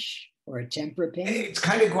gouache or a tempera paint? It's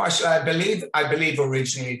kind of gouache. I believe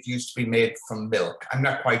originally it used to be made from milk. I'm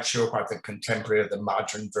not quite sure what the contemporary or the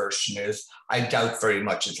modern version is. I doubt very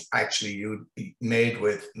much it's actually made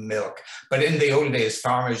with milk. But in the old days,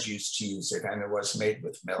 farmers used to use it, and it was made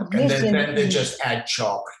with milk. And then they just add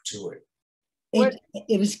chalk to it.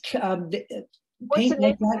 It was paint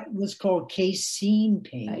like that was called casein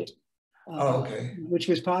paint. Okay. Which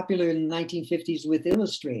was popular in the 1950s with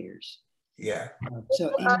illustrators. Yeah.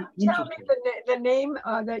 So tell me the name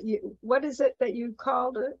what is it that you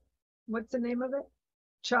called it? What's the name of it?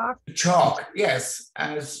 Chalk? Chalk, yes.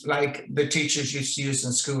 As like the teachers used to use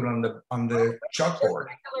in school on the chalkboard.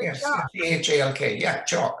 Yes, C-H-A-L-K, yeah,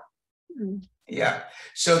 chalk. Yeah.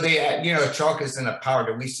 So chalk is in a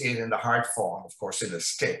powder. We see it in the hard form, of course, in a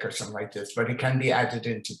stick or something like this, but it can be added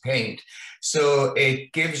into paint. So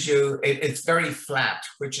it gives you, it's very flat,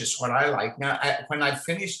 which is what I like. Now, when I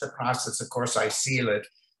finish the process, of course, I seal it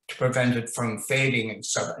to prevent it from fading and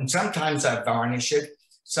stuff. And sometimes I varnish it.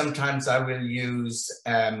 Sometimes I will use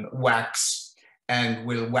wax and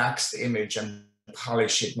will wax the image and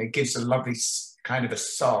polish it. And it gives a lovely kind of a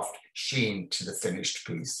soft sheen to the finished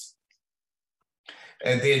piece.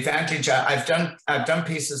 The advantage, I've done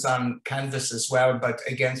pieces on canvas as well, but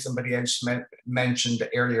again, somebody else mentioned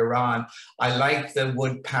earlier on, I like the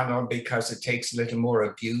wood panel because it takes a little more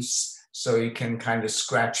abuse, so you can kind of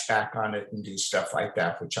scratch back on it and do stuff like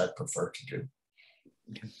that, which I prefer to do.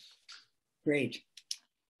 Great.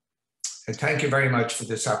 And thank you very much for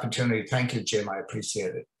this opportunity. Thank you, Jim, I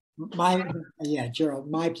appreciate it. Gerald,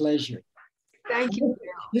 my pleasure. Thank you.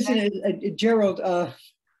 Listen, Gerald,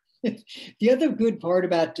 the other good part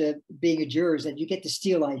about being a juror is that you get to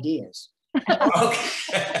steal ideas.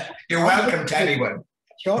 Okay. You're welcome to anyone.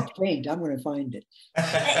 Chalk paint, I'm going to find it.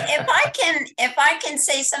 If I can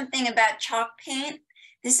say something about chalk paint,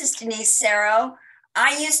 this is Denise Serro.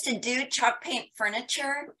 I used to do chalk paint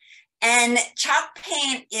furniture, and chalk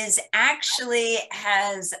paint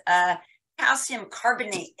has calcium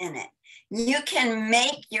carbonate in it. you can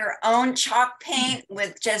make your own chalk paint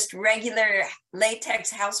with just regular latex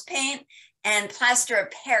house paint and plaster of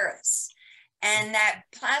Paris. And that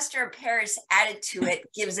plaster of Paris added to it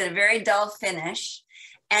gives it a very dull finish,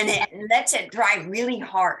 and it lets it dry really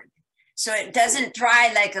hard. So it doesn't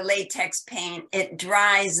dry like a latex paint. It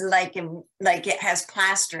dries like it has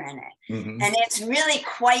plaster in it. Mm-hmm. And it's really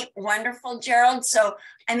quite wonderful, Gerald. So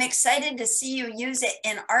I'm excited to see you use it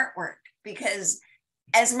in artwork, because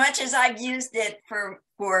as much as I've used it for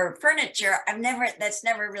furniture, that's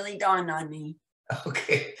never really dawned on me.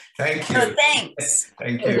 Okay, thank you. So thanks.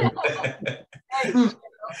 Thank you.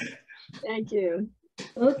 Thank you.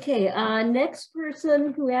 Okay, next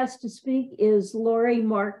person who has to speak is Lori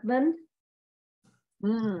Markman.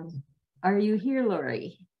 Are you here,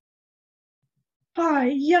 Lori? Hi,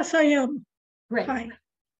 yes, I am. Great. Hi.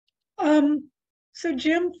 So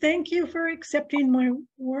Jim, thank you for accepting my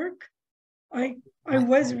work. I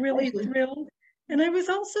was really thrilled. And I was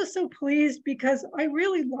also so pleased because I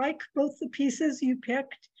really like both the pieces you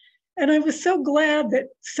picked. And I was so glad that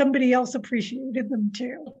somebody else appreciated them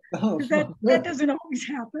too. Oh, that doesn't always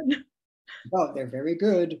happen. Oh, they're very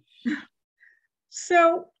good.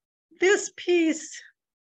 So this piece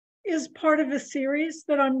is part of a series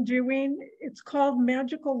that I'm doing. It's called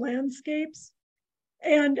Magical Landscapes.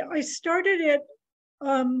 And I started it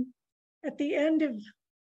at the end of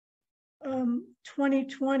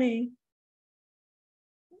 2020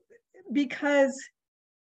 because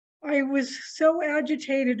I was so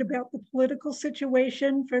agitated about the political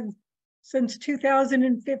situation since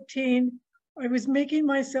 2015. I was making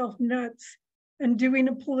myself nuts and doing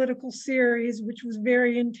a political series, which was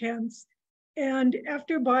very intense. And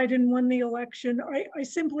after Biden won the election, I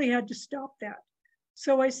simply had to stop that.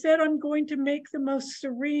 So I said, I'm going to make the most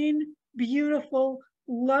serene, beautiful,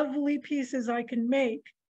 lovely pieces I can make.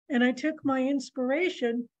 And I took my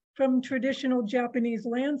inspiration from traditional Japanese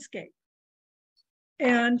landscape.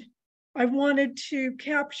 And I wanted to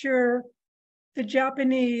capture the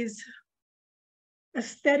Japanese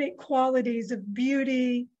aesthetic qualities of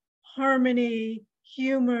beauty, harmony,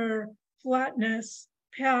 humor, flatness,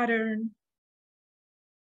 pattern.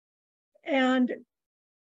 And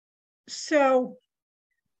so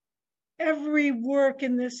every work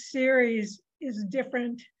in this series is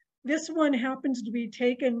different. This one happens to be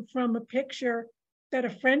taken from a picture that a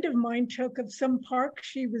friend of mine took of some park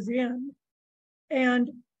she was in.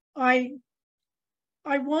 And I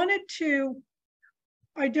wanted to,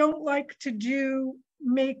 I don't like to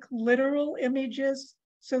make literal images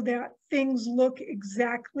so that things look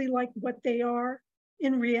exactly like what they are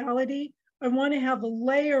in reality. I want to have a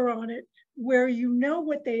layer on it where you know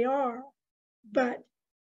what they are, but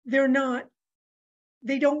they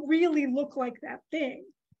don't really look like that thing.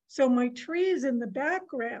 So my trees in the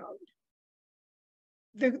background,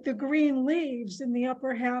 the green leaves in the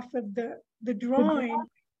upper half of the drawing,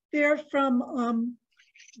 they're from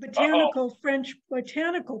French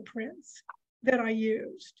botanical prints that I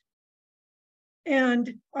used.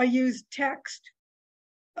 And I used text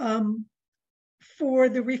for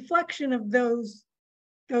the reflection of those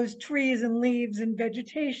trees and leaves and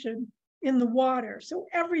vegetation in the water. So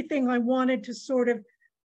everything I wanted to sort of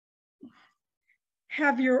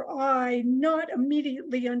have your eye not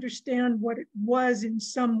immediately understand what it was in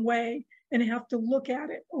some way and have to look at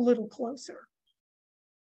it a little closer.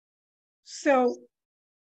 So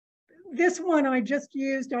this one I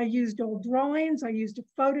used old drawings, I used a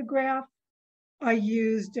photograph, I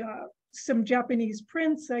used some Japanese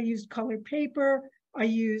prints, I used colored paper, I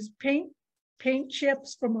used paint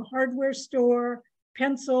chips from a hardware store,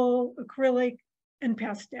 pencil, acrylic, and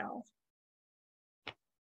pastel.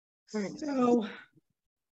 So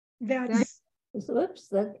that's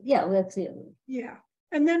that's it. Yeah.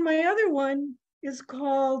 And then my other one is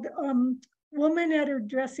called Woman at Her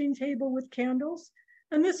Dressing Table with Candles.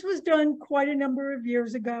 And this was done quite a number of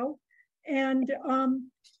years ago. And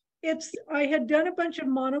I had done a bunch of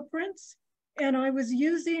monoprints, and I was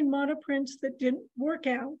using monoprints that didn't work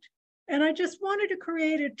out. And I just wanted to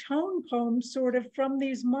create a tone poem sort of from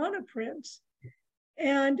these monoprints.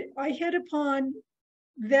 And I hit upon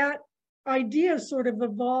that idea sort of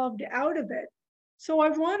evolved out of it. So I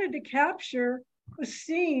wanted to capture a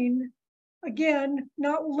scene, again,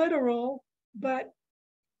 not literal, but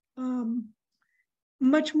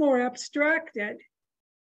much more abstracted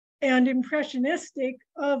and impressionistic,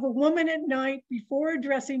 of a woman at night before a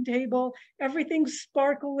dressing table, everything's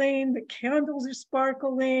sparkling, the candles are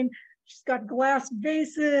sparkling, she's got glass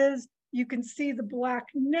vases, you can see the black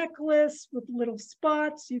necklace with little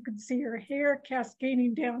spots, you can see her hair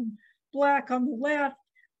cascading down black on the left,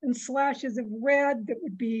 and slashes of red that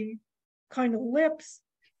would be kind of lips.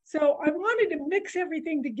 So I wanted to mix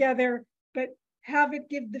everything together, but have it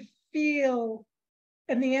give the feel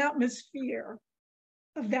and the atmosphere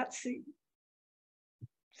of that scene.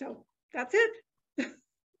 So that's it.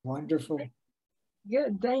 Wonderful.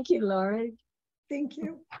 Good. Thank you, Laurie. Thank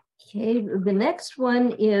you. Okay, the next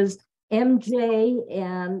one is MJ,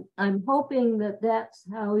 and I'm hoping that that's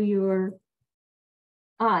how you're,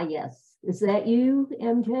 yes. Is that you,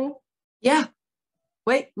 MJ? Yeah.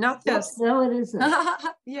 Wait, not this. No, it isn't.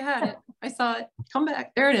 You had it. I saw it. Come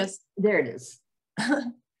back. There it is. There it is.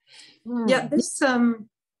 Yeah,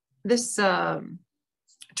 this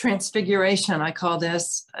transfiguration, I call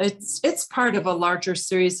this, it's part of a larger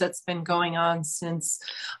series that's been going on since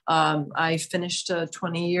I finished a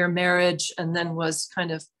 20-year marriage and then was kind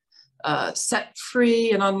of set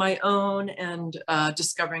free and on my own and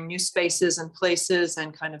discovering new spaces and places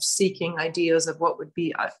and kind of seeking ideas of what would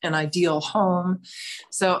be an ideal home.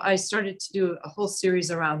 So I started to do a whole series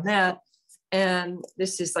around that. And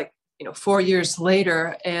this is like, 4 years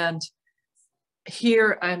later. And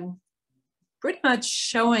here I'm pretty much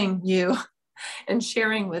showing you and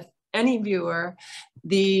sharing with any viewer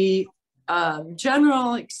the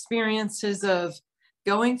general experiences of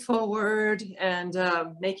going forward and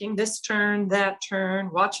making this turn, that turn,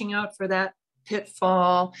 watching out for that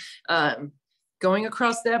pitfall, going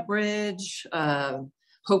across that bridge,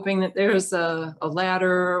 hoping that there's a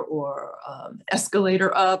ladder or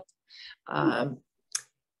escalator up.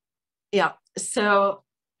 Yeah, so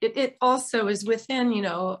it also is within,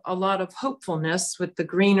 a lot of hopefulness with the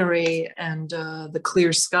greenery and the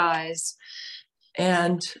clear skies.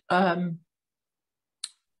 And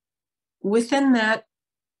within that,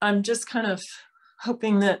 I'm just kind of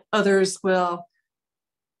hoping that others will,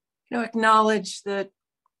 acknowledge that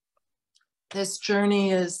this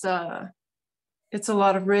journey is, it's a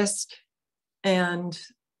lot of risk, and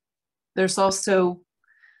there's also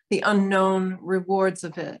the unknown rewards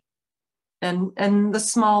of it. And the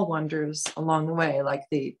small wonders along the way, like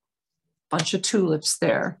the bunch of tulips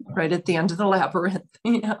there, right at the end of the labyrinth.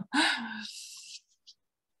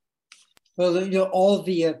 Well, all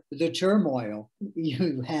the turmoil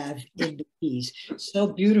you have in the piece, so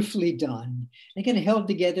beautifully done. Again, held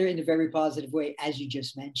together in a very positive way, as you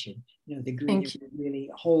just mentioned. The greenery really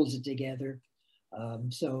holds it together.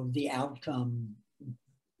 So the outcome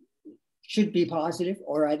should be positive,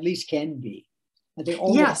 or at least can be. I think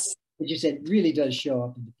all yes. What you said really does show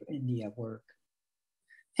up in the work.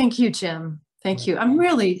 Thank you, Jim. Thank you. I'm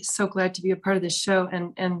really so glad to be a part of this show.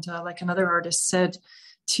 And like another artist said,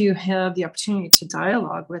 to have the opportunity to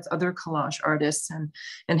dialogue with other collage artists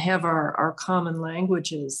and have our common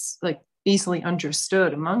languages like easily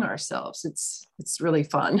understood among ourselves. It's really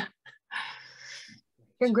fun.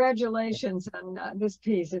 Congratulations on this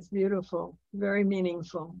piece. It's beautiful, very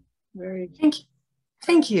meaningful. Very. Thank you.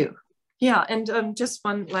 Thank you. Yeah, and just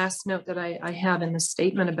one last note that I have in the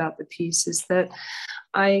statement about the piece is that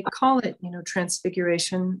I call it,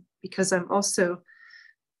 transfiguration, because I'm also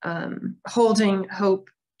holding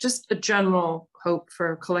hope, just a general hope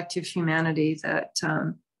for collective humanity that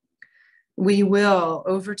we will,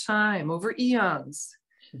 over time, over eons,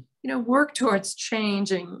 work towards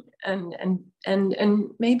changing and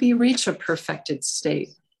maybe reach a perfected state.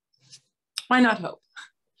 Why not hope?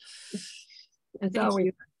 That's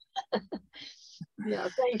always. Yeah,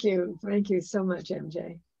 thank you. Thank you so much,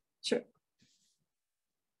 MJ. Sure.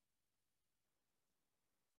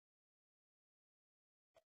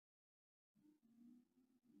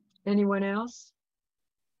 Anyone else?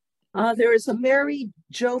 There is a Mary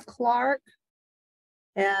Jo Clark,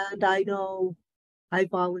 and I know I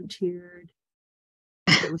volunteered.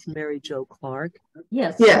 It was Mary Jo Clark.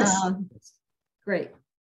 Yes. Yes. Great.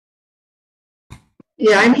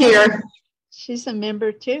 Yeah, I'm here. She's a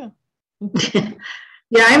member too.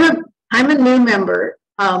 Yeah, I'm a new member.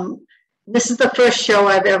 This is the first show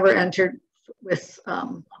I've ever entered with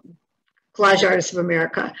Collage Artists of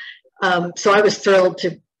America. So I was thrilled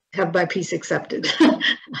to have my piece accepted. I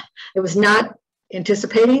was not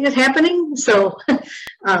anticipating it happening. So,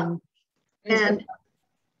 and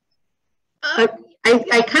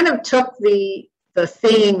I kind of took the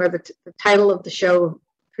theme or the title of the show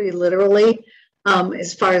pretty literally,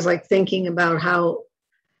 as far as like thinking about how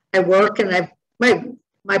I work, and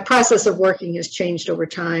my process of working has changed over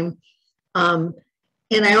time. And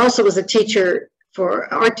I also was a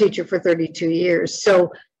art teacher for 32 years.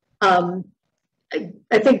 So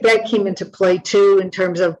I think that came into play too, in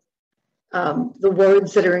terms of the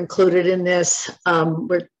words that are included in this,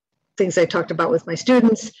 were things I talked about with my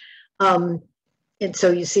students. And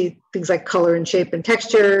so you see things like color and shape and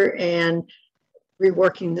texture and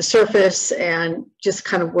reworking the surface and just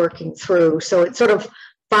kind of working through. So it sort of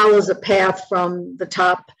follows a path from the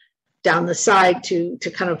top down the side to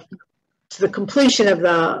kind of to the completion of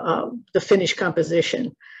the finished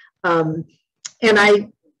composition. And I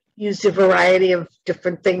used a variety of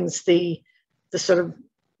different things. The sort of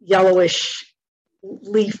yellowish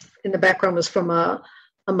leaf in the background was from a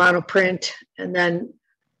monoprint, and then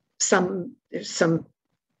some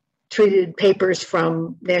treated papers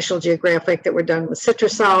from National Geographic that were done with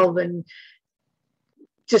Citrusolve, and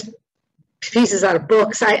just pieces out of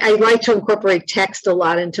books. I like to incorporate text a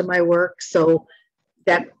lot into my work, so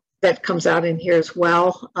that comes out in here as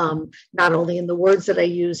well, not only in the words that I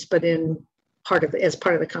use, but in as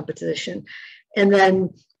part of the composition. And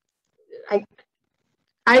then I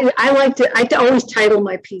like to always title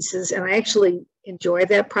my pieces, and I actually enjoy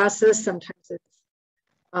that process. Sometimes it's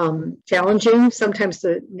challenging. Sometimes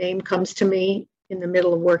the name comes to me in the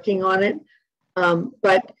middle of working on it.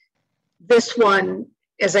 But this one,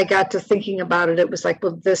 as I got to thinking about it, it was like,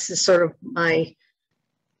 well, this is sort of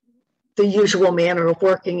the usual manner of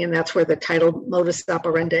working, and that's where the title modus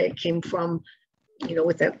operandi came from, you know,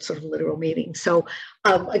 with that sort of literal meaning. So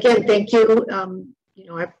again, thank you. You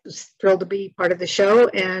know, I was thrilled to be part of the show,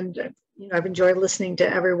 and you know, I've enjoyed listening to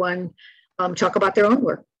everyone talk about their own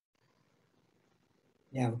work.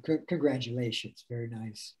 Yeah, congratulations. Very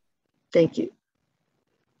nice. Thank you.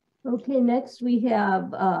 Okay, next we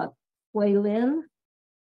have Hui Lin.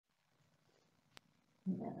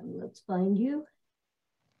 And let's find you.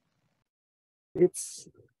 It's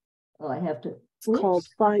I have to. It's called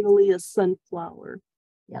Finally a Sunflower.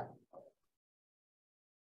 Yeah.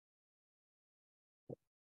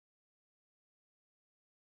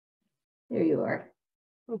 There you are.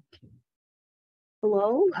 Okay.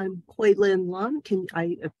 Hello, I'm Hui Lin Lun. If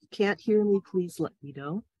you can't hear me, please let me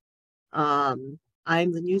know. I'm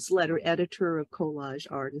the newsletter editor of Collage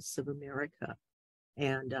Artists of America.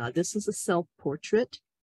 And this is a self-portrait.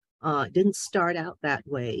 It didn't start out that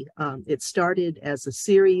way. It started as a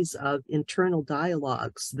series of internal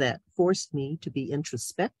dialogues that forced me to be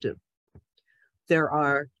introspective. There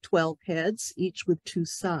are 12 heads, each with 2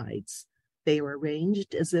 sides. They are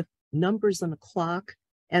arranged as if numbers on a clock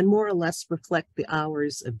and more or less reflect the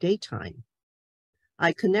hours of daytime.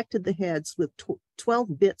 I connected the heads with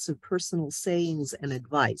 12 bits of personal sayings and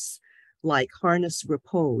advice, like harness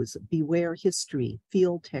repose, beware history,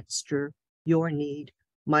 feel texture, your need,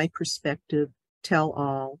 my perspective, tell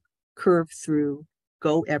all, curve through,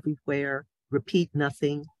 go everywhere, repeat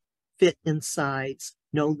nothing, fit in sides,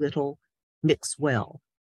 know little, mix well.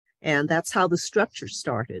 And that's how the structure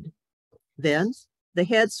started. Then the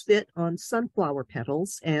heads fit on sunflower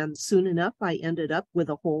petals, and soon enough I ended up with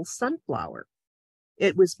a whole sunflower.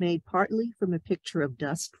 It was made partly from a picture of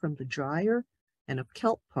dust from the dryer and of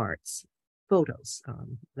kelp parts, photos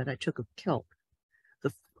that I took of kelp.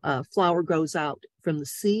 The flower grows out from the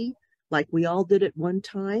sea like we all did at one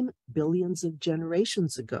time, billions of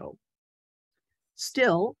generations ago.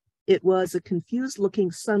 Still, it was a confused looking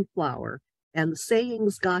sunflower, and the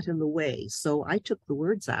sayings got in the way, so I took the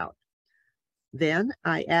words out. Then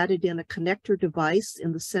I added in a connector device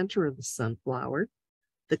in the center of the sunflower.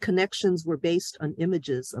 The connections were based on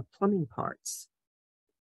images of plumbing parts.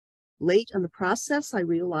 Late in the process, I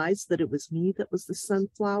realized that it was me that was the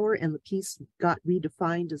sunflower, and the piece got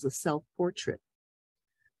redefined as a self-portrait.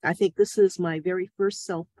 I think this is my very first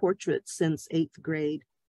self-portrait since 8th grade,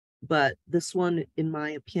 but this one, in my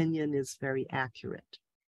opinion, is very accurate.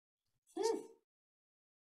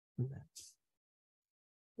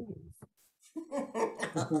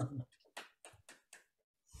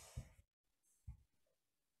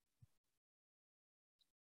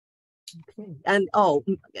 Okay. And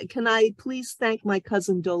can I please thank my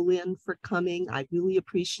cousin Dolin for coming? I really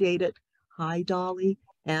appreciate it. Hi, Dolly.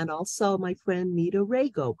 And also my friend Mita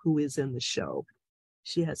Rago, who is in the show.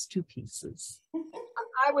 She has 2 pieces.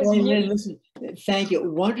 Listen, thank you.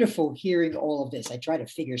 Wonderful hearing all of this. I try to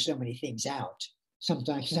figure so many things out.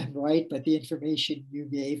 Sometimes I'm right, but the information you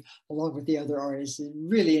gave, along with the other artists, is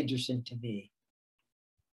really interesting to me.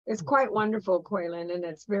 It's quite wonderful, Quaylen, and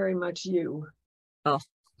it's very much you. Oh.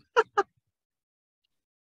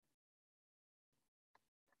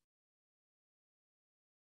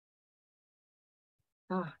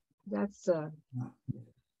 That's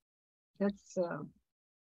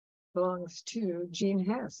belongs to Jean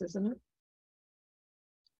Hess, isn't it?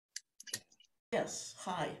 Yes,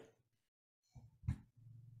 hi.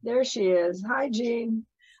 There she is. Hi, Jean.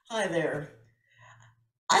 Hi there.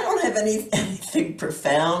 I don't have anything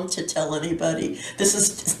profound to tell anybody. This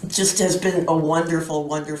is just has been a wonderful,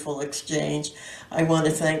 wonderful exchange. I want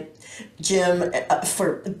to thank Jim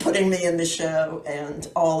for putting me in the show, and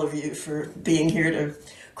all of you for being here to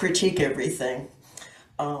critique everything.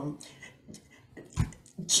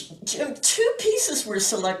 Jim, two pieces were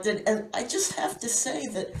selected, and I just have to say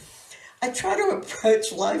that I try to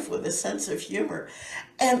approach life with a sense of humor,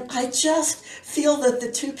 and I just feel that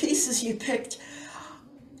the two pieces you picked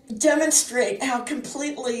demonstrate how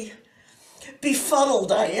completely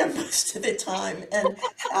befuddled I am most of the time, and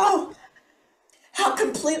how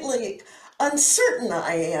completely uncertain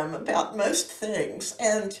I am about most things.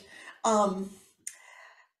 And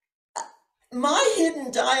my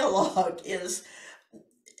hidden dialogue is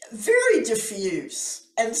very diffuse.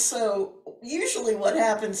 And so usually what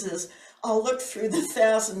happens is I'll look through the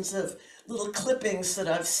thousands of little clippings that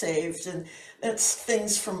I've saved, and that's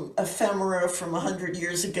things from ephemera from 100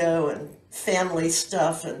 years ago and family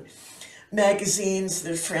stuff and magazines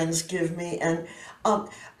that friends give me. And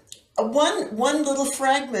one little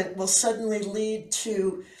fragment will suddenly lead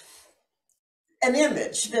to an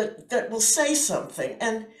image that will say something.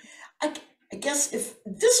 And I guess if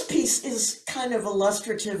this piece is kind of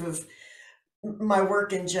illustrative of my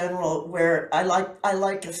work in general, where I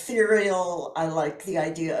like ethereal, I like the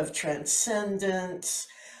idea of transcendence,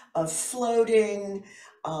 of floating.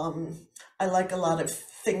 I like a lot of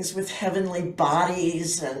things with heavenly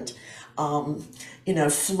bodies and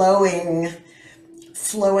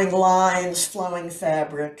flowing lines, flowing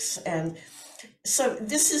fabrics. And so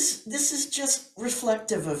this is just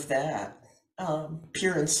reflective of that.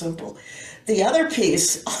 Pure and simple. The other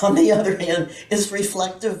piece, on the other hand, is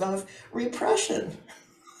reflective of repression.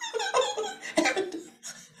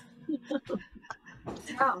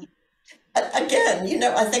 Wow. Again,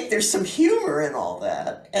 I think there's some humor in all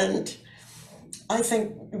that. And I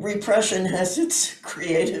think repression has its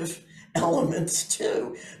creative elements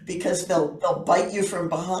too, because they'll bite you from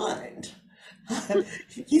behind.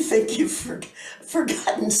 You think you've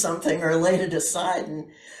forgotten something or laid it aside, and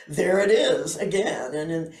there it is again.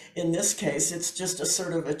 And in this case, it's just a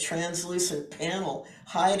sort of a translucent panel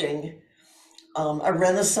hiding a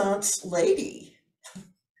Renaissance lady.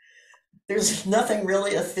 There's nothing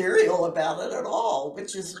really ethereal about it at all,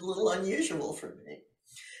 which is a little unusual for me.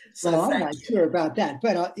 So well, I'm not sure about that,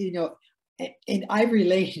 but and I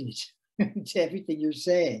related to everything you're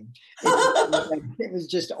saying. It was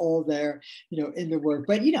just all there, in the work.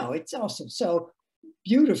 But it's also so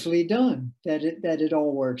beautifully done that it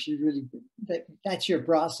all works. You really that's your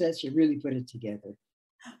process. You really put it together.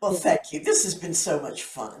 Well, thank you. This has been so much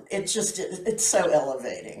fun. It's so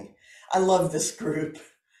elevating. I love this group.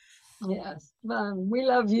 Yes, we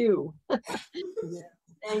love you.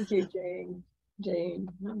 Thank you, Jane.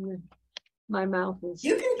 My mouth is.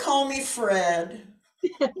 You can call me Fred.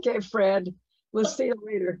 Okay, Fred. We'll see you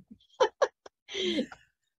later.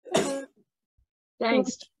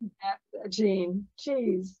 Thanks, Jean.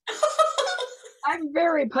 Jeez. I'm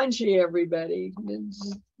very punchy, everybody.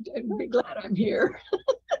 I'd be glad I'm here.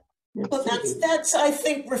 Well, that's I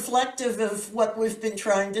think reflective of what we've been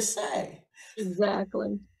trying to say.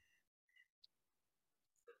 Exactly.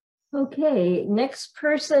 Okay, next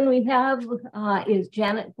person we have is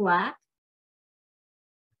Janet Black.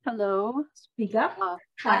 Hello. Speak up.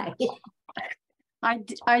 Hi.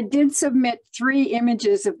 I did submit 3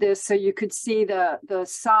 images of this so you could see the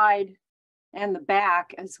side and the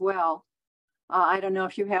back as well. I don't know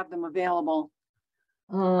if you have them available.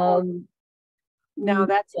 No,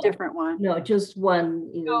 that's a different one. No, just one.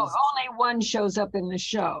 No, only one shows up in the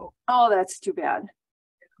show. Oh, that's too bad.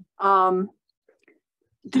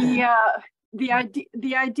 The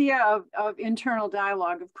idea of internal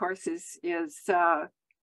dialogue, of course, is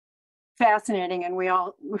fascinating, and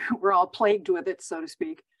we're all plagued with it, so to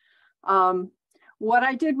speak. What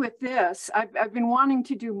I did with this, I've been wanting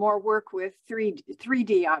to do more work with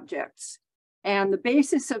 3D objects, and the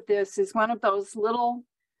basis of this is one of those little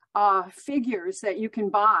figures that you can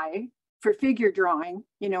buy for figure drawing,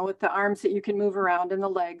 with the arms that you can move around and the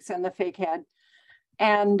legs and the fake head,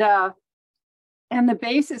 and the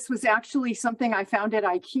basis was actually something I found at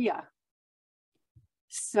IKEA.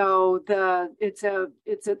 So it's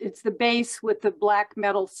the base with the black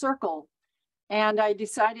metal circle, and I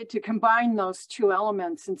decided to combine those 2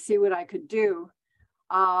 elements and see what I could do.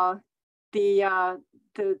 The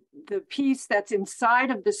piece that's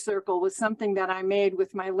inside of the circle was something that I made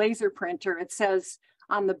with my laser printer. It says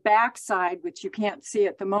on the back side, which you can't see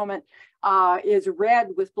at the moment, is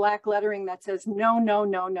red with black lettering that says no, no,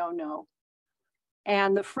 no, no, no.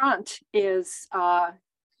 And the front is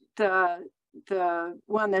the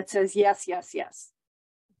one that says yes, yes, yes.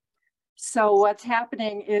 So what's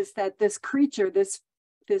happening is that this creature, this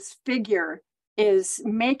figure, is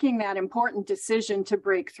making that important decision to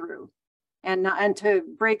break through, and to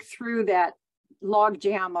break through that log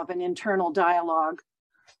jam of an internal dialogue.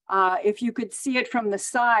 If you could see it from the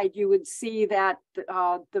side, you would see that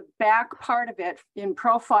the back part of it in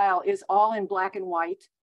profile is all in black and white.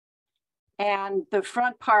 And the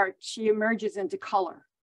front part, she emerges into color.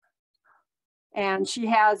 And she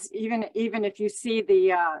has, even if you see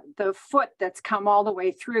the foot that's come all the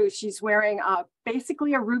way through, she's wearing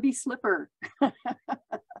basically a ruby slipper,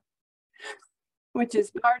 which is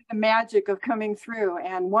part of the magic of coming through.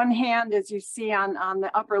 And one hand, as you see on the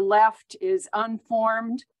upper left, is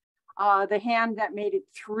unformed. The hand that made it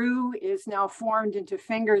through is now formed into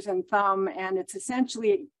fingers and thumb, and it's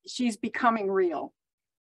essentially, she's becoming real.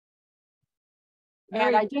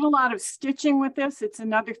 And I did a lot of stitching with this. It's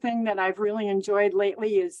another thing that I've really enjoyed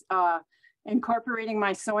lately is incorporating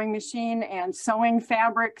my sewing machine and sewing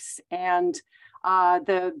fabrics, and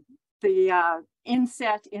the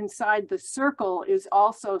inset inside the circle is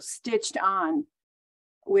also stitched on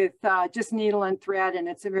with just needle and thread, and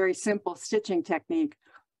it's a very simple stitching technique.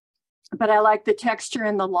 But I like the texture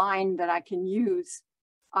and the line that I can use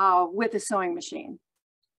with a sewing machine.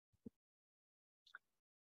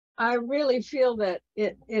 I really feel that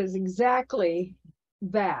it is exactly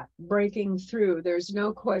that, breaking through. There's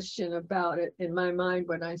no question about it in my mind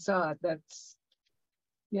when I saw it. That's,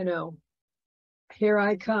 you know, here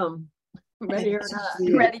I come, ready or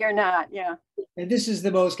not. Ready or not, yeah. And this is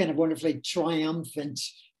the most kind of wonderfully triumphant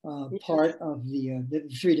part of the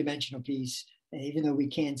three-dimensional piece. And even though we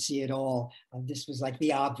can't see it all, this was like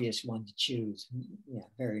the obvious one to choose. Yeah,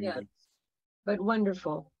 very nice. But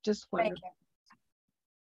wonderful, just wonderful.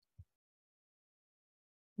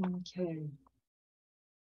 Okay.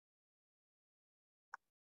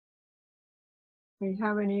 We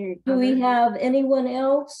have any? Do we have anyone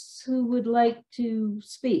else who would like to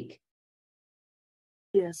speak?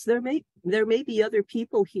 Yes, there may be other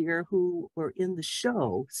people here who were in the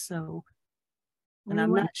show, so, and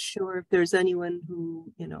I'm not sure if there's anyone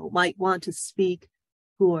who, you know, might want to speak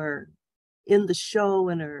who are in the show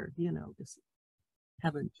and are, you know, just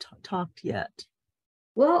haven't talked yet.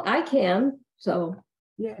 Well, I can, so.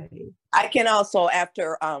 Yay. I can also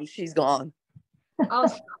after she's gone.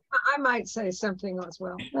 I might say something as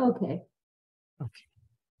well. Okay.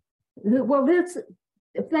 Well,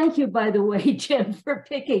 thank you, by the way, Jim, for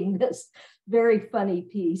picking this very funny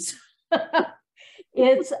piece.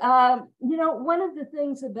 It's, you know, one of the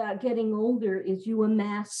things about getting older is you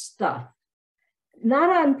amass stuff.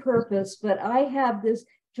 Not on purpose, but I have this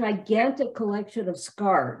gigantic collection of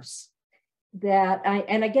scarves that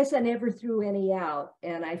I guess I never threw any out,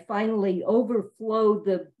 and I finally overflowed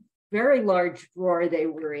the very large drawer they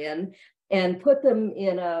were in and put them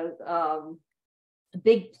in a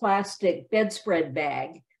big plastic bedspread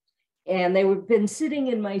bag, and they were been sitting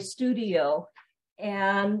in my studio,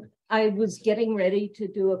 and I was getting ready to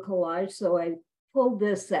do a collage, so I pulled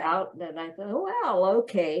this out and I thought, oh, well,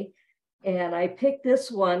 okay. And I picked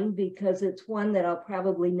this one because it's one that I'll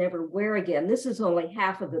probably never wear again. This is only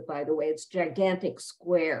half of it, by the way. It's gigantic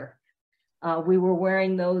square. We were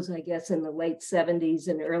wearing those, I guess, in the late 70s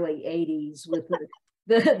and early 80s with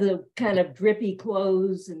the kind of drippy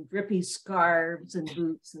clothes and drippy scarves and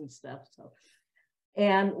boots and stuff. So,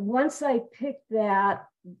 and once I picked that,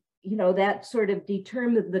 you know, that sort of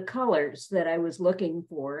determined the colors that I was looking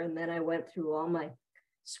for. And then I went through all my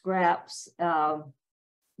scraps.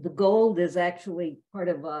 The gold is actually part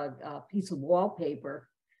of a piece of wallpaper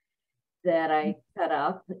that I cut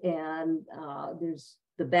up, and there's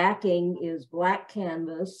the backing is black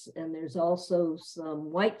canvas, and there's also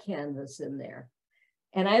some white canvas in there.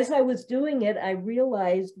 And as I was doing it, I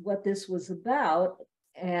realized what this was about,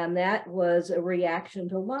 and that was a reaction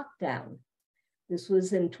to lockdown. This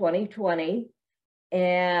was in 2020,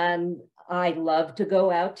 and I love to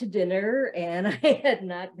go out to dinner, and I had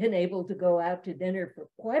not been able to go out to dinner for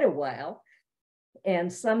quite a while.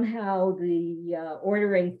 And somehow the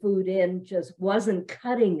ordering food in just wasn't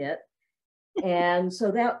cutting it. And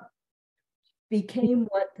so that became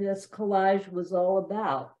what this collage was all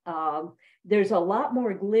about. There's a lot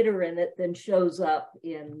more glitter in it than shows up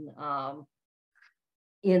in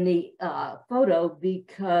the photo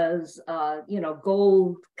because, you know,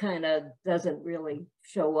 gold kind of doesn't really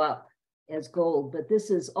show up as gold, but this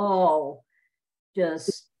is all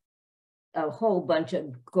just a whole bunch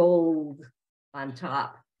of gold on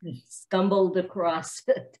top, stumbled across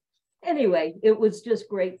it. Anyway, it was just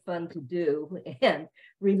great fun to do and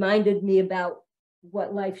reminded me about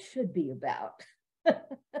what life should be about.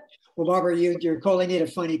 Well, Barbara, you're calling it a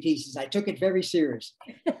funny piece. I took it very serious.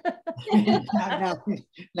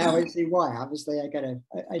 now I see why. Obviously, I got to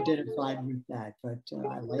identify with that, but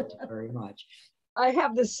I liked it very much. I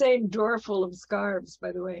have the same drawer full of scarves,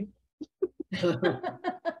 by the way.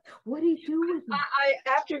 What do you do with them?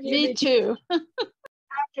 After you Me too.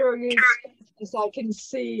 after you this, I can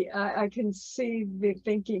see the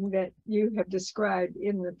thinking that you have described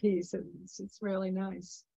in the piece, and it's really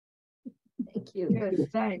nice. Thank you. Good.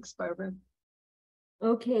 Thanks, Barbara.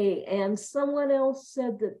 Okay, and someone else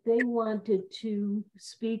said that they wanted to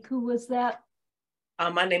speak. Who was that?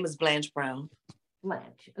 My name is Blanche Brown.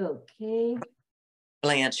 Blanche. Okay.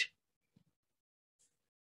 Blanche.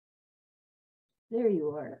 There you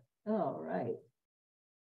are. All right.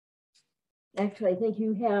 Actually, I think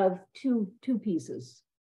you have two pieces.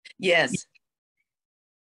 Yes.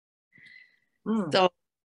 So,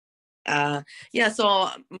 yeah. So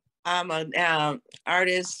I'm an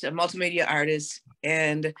artist, a multimedia artist,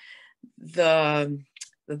 and the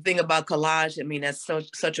thing about collage, I mean, that's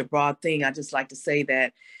such a broad thing. I just like to say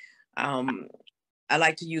that I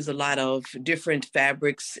like to use a lot of different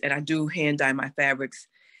fabrics, and I do hand dye my fabrics,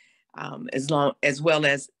 as well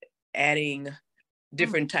as adding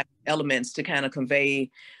different type of elements to kind of convey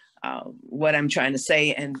what I'm trying to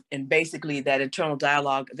say, and basically that internal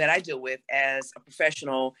dialogue that I deal with as a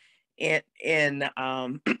professional in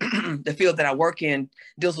the field that I work in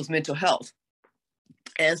deals with mental health,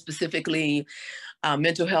 and specifically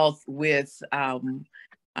mental health with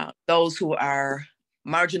those who are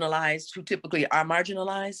marginalized, who typically are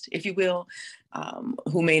marginalized, if you will,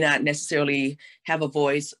 who may not necessarily have a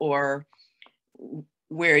voice, or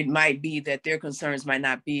where it might be that their concerns might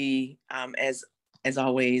not be as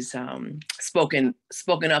always spoken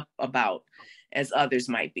up about as others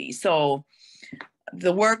might be. So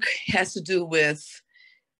the work has to do with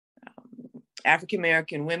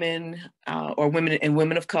African-American women or women and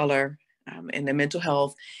women of color and their mental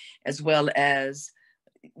health, as well as,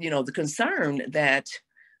 the concern that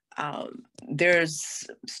there's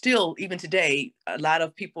still, even today, a lot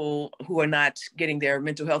of people who are not getting their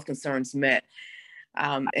mental health concerns met.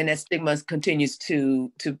 And that stigma continues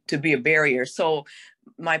to be a barrier. So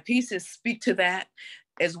my pieces speak to that,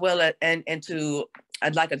 as well as, and to,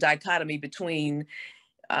 I'd like a dichotomy between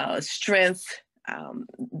strength,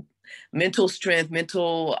 mental strength,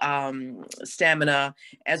 mental stamina,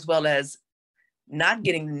 as well as not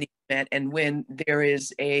getting the needs met, and when there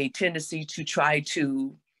is a tendency to try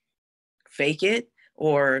to fake it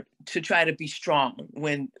or to try to be strong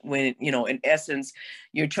when in essence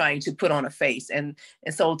you're trying to put on a face. And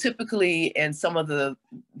so typically in some of the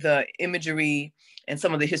imagery and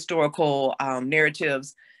some of the historical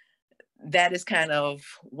narratives, that is kind of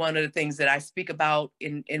one of the things that I speak about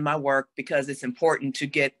in my work, because it's important to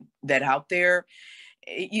get that out there,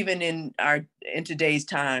 even in today's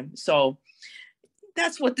time. So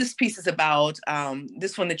that's what this piece is about.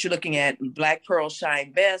 This one that you're looking at, Black Pearls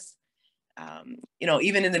Shine Best,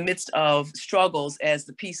 even in the midst of struggles, as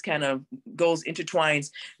the piece kind of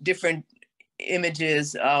intertwines different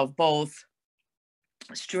images of both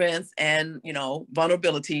strength and,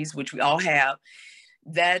 vulnerabilities, which we all have,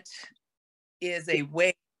 that is a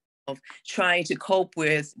way of trying to cope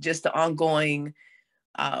with just the ongoing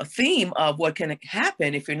theme of what can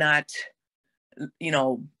happen if you're not,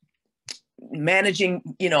 managing,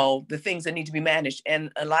 the things that need to be managed.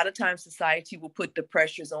 And a lot of times society will put the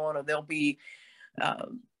pressures on, or they'll be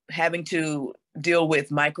having to deal with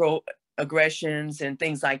microaggressions and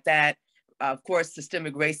things like that. Of course,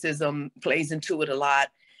 systemic racism plays into it a lot.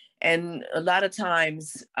 And a lot of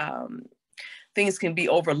times things can be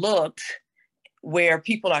overlooked where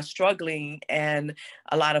people are struggling, and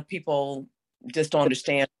a lot of people just don't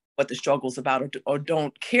understand what the struggle's about, or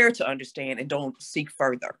don't care to understand and don't seek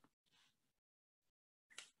further.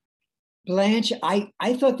 Blanche,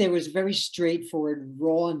 I thought there was very straightforward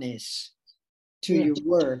rawness to your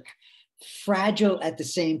work, fragile at the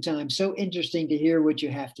same time. So interesting to hear what you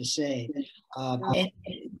have to say. And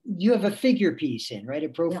you have a figure piece in, right? A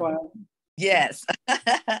profile? Yes.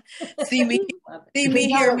 See me,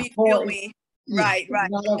 hear me, feel me. Right.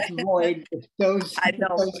 Not avoid those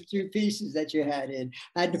two pieces that you had in.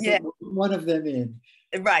 I had to put one of them in.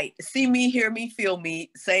 Right. See me, hear me, feel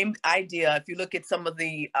me. Same idea. If you look at some of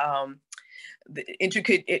the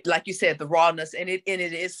intricate, like you said, the rawness, and it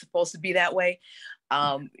is supposed to be that way.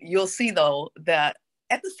 You'll see though that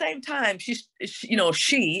at the same time, she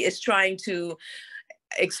is trying to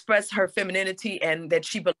express her femininity, and that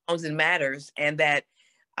she belongs and matters, and that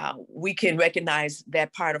we can recognize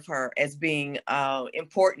that part of her as being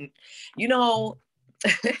important.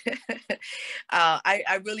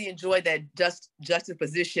 I really enjoy that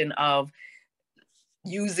juxtaposition of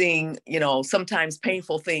using, sometimes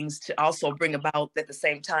painful things to also bring about at the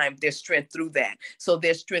same time there's strength through that. So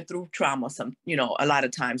there's strength through trauma. A lot of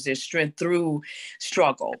times there's strength through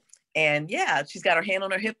struggle. And yeah, she's got her hand on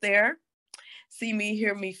her hip there. See Me,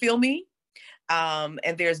 Hear Me, Feel Me.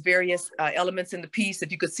 And there's various elements in the piece.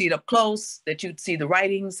 If you could see it up close, that you'd see the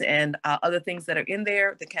writings and other things that are in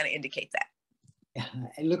there that kind of indicate that. Yeah,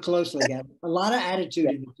 I look closely. Got a lot of attitude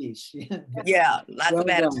in the piece. Yeah, lots Well of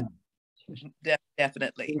attitude. done.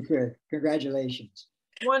 Definitely. Super. Congratulations.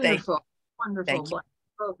 Wonderful. Wonderful. Thank you.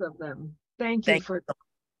 Both of them. Thank you for.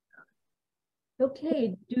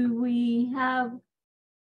 Okay, do we have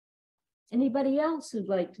anybody else who'd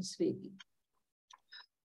like to speak?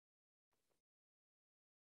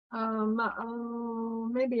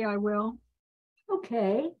 Maybe I will.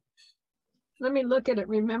 Okay. Let me look at it,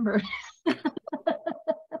 remember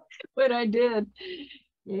what I did.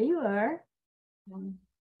 There you are.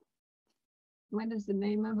 What is the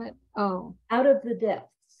name of it? Oh. Out of the Depths.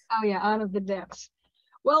 Oh yeah, Out of the Depths.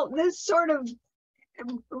 Well, this sort of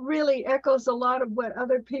really echoes a lot of what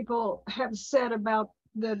other people have said about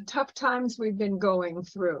the tough times we've been going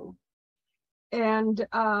through. And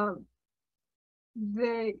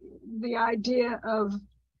the idea of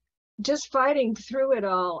just fighting through it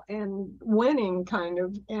all and winning, kind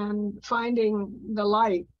of, and finding the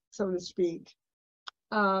light, so to speak.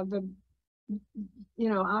 Out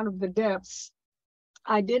of the depths.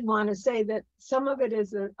 I did want to say that some of it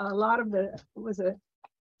is a lot of it was a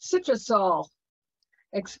citrusol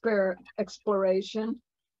exploration,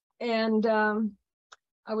 and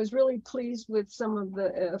I was really pleased with some of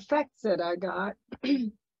the effects that I got.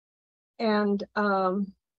 And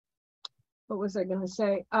what was I going to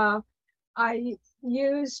say? I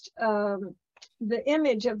used the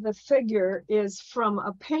image of the figure is from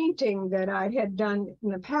a painting that I had done in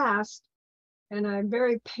the past, and I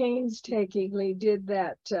very painstakingly did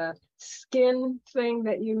that skin thing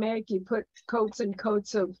that you make. You put coats and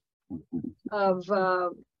coats of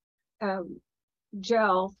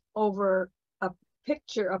gel over a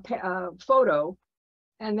picture, a photo,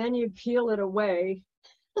 and then you peel it away.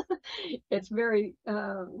 It's very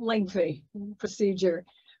lengthy procedure,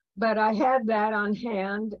 but I had that on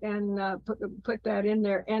hand and put that in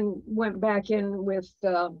there and went back in with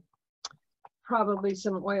probably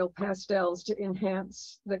some oil pastels to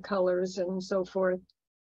enhance the colors and so forth.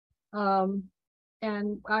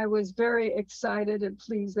 And I was very excited and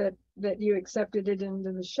pleased that you accepted it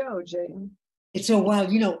into the show, Jane. It's so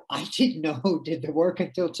wild. I didn't know who did the work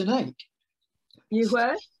until tonight. You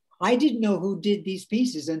what? I didn't know who did these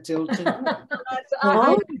pieces until tonight.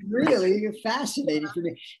 It's really fascinating for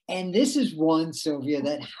me. And this is one, Sylvia,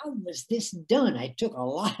 that how was this done? I took a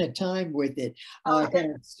lot of time with it.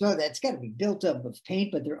 So that's got to be built up of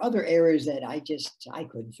paint, but there are other areas that I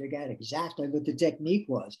couldn't figure out exactly what the technique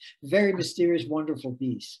was. Very mysterious, wonderful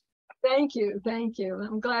piece. Thank you. Thank you.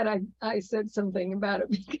 I'm glad I said something about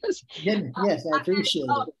it because. Yes, I appreciate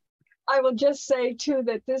it. I will just say too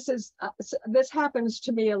that this happens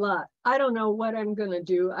to me a lot. I don't know what I'm going to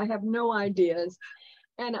do. I have no ideas.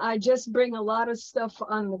 And I just bring a lot of stuff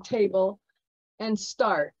on the table and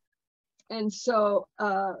start. And so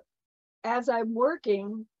as I'm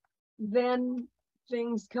working, then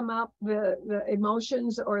things come up, the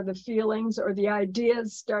emotions or the feelings or the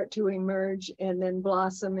ideas start to emerge and then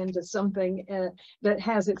blossom into something that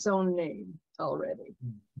has its own name already.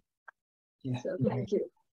 Yeah. So thank you.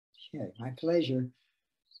 Yeah, my pleasure.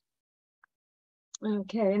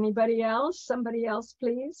 Okay, anybody else? Somebody else,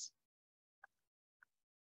 please.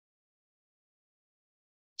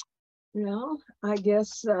 No, I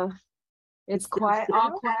guess it's quiet,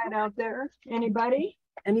 all quiet out there. Anybody?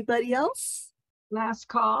 Anybody else? Last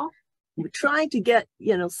call. We're trying to get,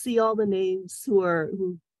 see all the names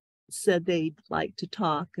who said they'd like to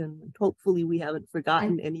talk, and hopefully we haven't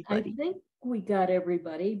forgotten anybody. I think we got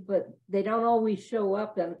everybody, but they don't always show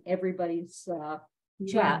up in everybody's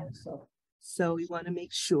chat. So we want to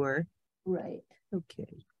make sure. Right.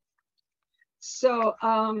 Okay. So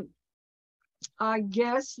I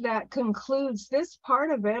guess that concludes this part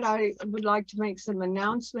of it. I would like to make some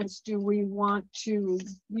announcements. Do we want to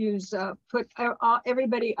use put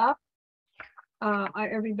everybody up?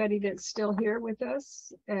 Everybody that's still here with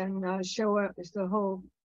us, and show up the whole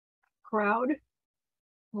crowd.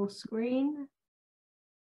 Full screen.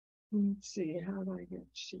 Let's see, how do I get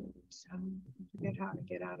sheets? I forget how to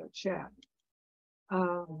get out of chat.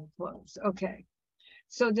 Close. Okay.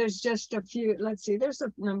 So there's just a few, let's see, there's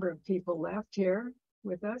a number of people left here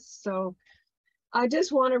with us. So I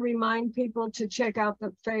just want to remind people to check out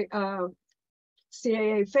the CAA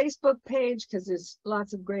Facebook page because there's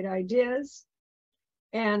lots of great ideas.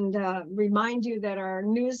 And remind you that our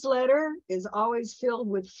newsletter is always filled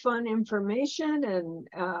with fun information, and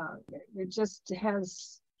it just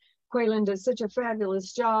has, Quaylen does such a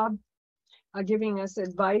fabulous job giving us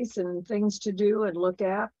advice and things to do and look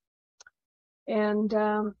at. And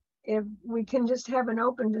if we can just have an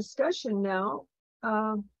open discussion now,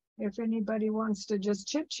 if anybody wants to just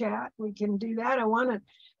chit chat, we can do that. I want to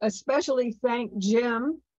especially thank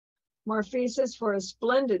Jim Morphesis for a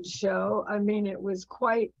splendid show. I mean, it was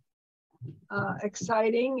quite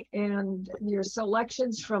exciting, and your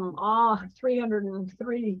selections from all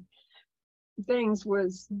 303 things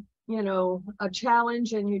was, you know, a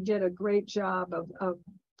challenge, and you did a great job of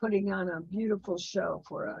putting on a beautiful show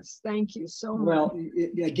for us. Thank you so much. Well,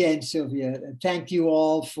 again, Sylvia, thank you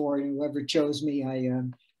all for whoever chose me. I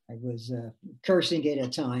was cursing it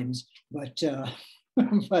at times, but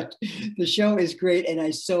but the show is great, and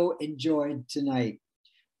I so enjoyed tonight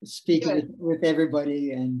speaking with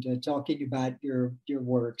everybody and talking about your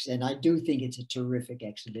works. And I do think it's a terrific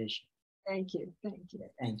exhibition. Thank you. Thank you.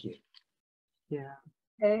 Thank you. Yeah.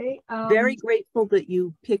 Okay. Very grateful that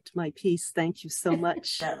you picked my piece. Thank you so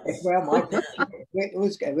much. Well, my pleasure.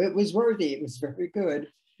 It was worthy. It was very good.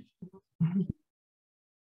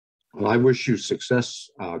 Well, I wish you success,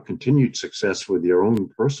 continued success with your own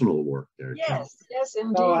personal work there. Yes, yes,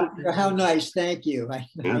 indeed. Oh, how nice. Thank you. I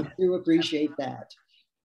do appreciate that.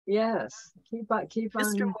 Yes, keep on.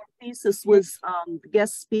 Mr. Morphesis was the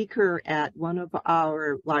guest speaker at one of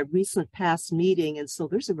our recent past meeting, and so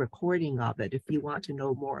there's a recording of it if you want to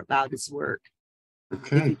know more about his work.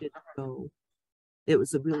 Okay. If you didn't know, it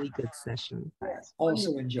was a really good session.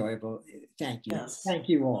 Also enjoyable. Thank you. Yes. Thank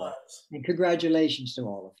you all. And congratulations to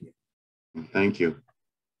all of you. Thank you.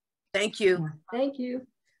 Thank you. Thank you.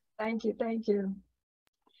 Thank you. Thank you.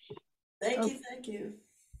 Thank you. Thank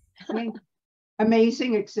you.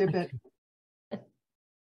 Amazing exhibit.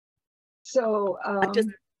 So,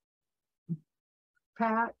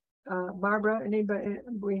 Pat, Barbara, anybody,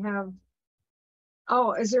 we have,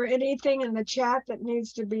 oh, is there anything in the chat that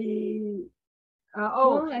needs to be,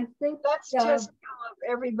 No, I think let's just tell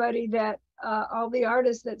everybody that all the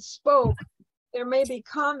artists that spoke, there may be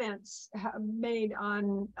comments made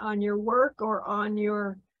on your work or on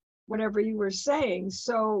your, whatever you were saying.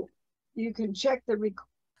 So you can check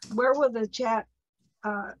where will the chat,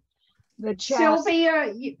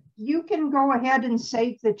 Sylvia, you can go ahead and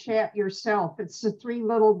save the chat yourself. It's the 3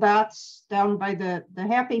 little dots down by the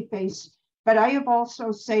happy face, but I have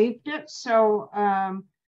also saved it. So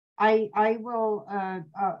I will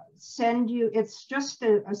send you, it's just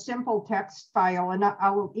a simple text file, and I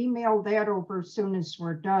will email that over as soon as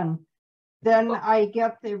we're done. Then I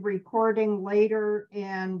get the recording later,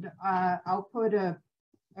 and I'll put a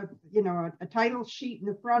title sheet in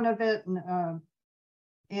the front of it,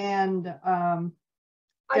 and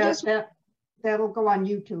that'll go on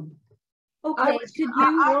YouTube. Okay,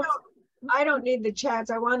 I don't need the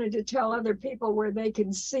chats. I wanted to tell other people where they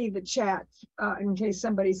can see the chat in case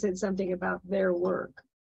somebody said something about their work.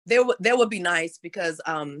 That would be nice, because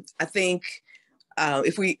I think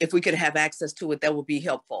if we could have access to it, that would be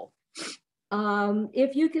helpful.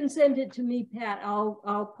 If you can send it to me, Pat,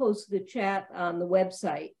 I'll post the chat on the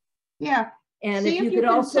website. Yeah. And see if you could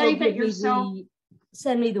also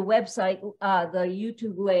send me the website, the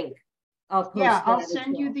YouTube link. I'll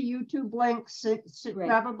send you the YouTube links.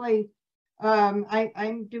 Probably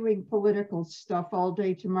I'm doing political stuff all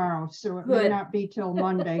day tomorrow, so it may not be till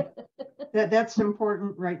Monday. That's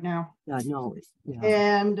important right now. I know. Yeah.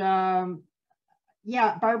 And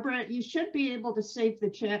Barbara, you should be able to save the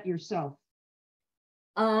chat yourself.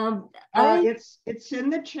 It's in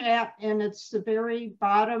the chat, and it's the very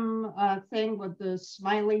bottom thing with the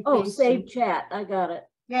smiley face. Oh, save chat. I got it.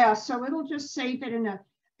 Yeah, so it'll just save it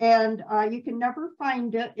and you can never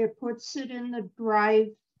find it. It puts it in the drive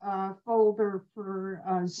folder for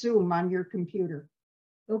Zoom on your computer.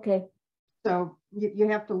 Okay. So you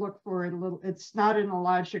have to look for it a little. It's not in a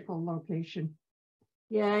logical location.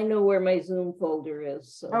 Yeah, I know where my Zoom folder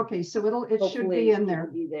is. So okay, so it should be in there.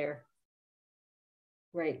 It'll be there.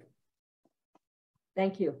 Great.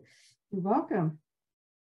 Thank you. You're welcome.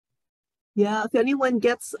 Yeah, if anyone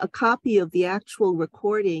gets a copy of the actual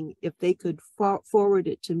recording, if they could forward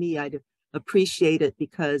it to me, I'd appreciate it,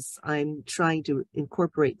 because I'm trying to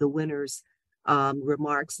incorporate the winners'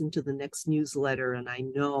 remarks into the next newsletter, and I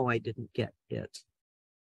know I didn't get it.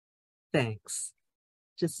 Thanks.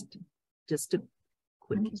 Just a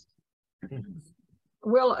quickie. Thanks.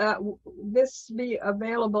 Will this be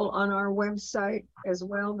available on our website as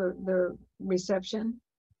well, the reception?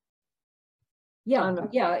 Yeah,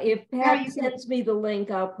 if Pat sends me the link,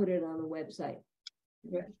 I'll put it on the website.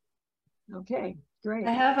 Good. Okay, great.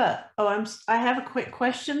 I have a quick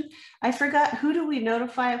question. I forgot, who do we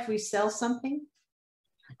notify if we sell something?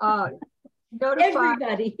 notify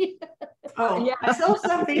everybody. Oh, yeah. I saw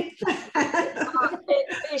something.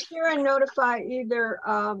 Be sure and notify either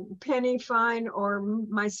Penny Fine or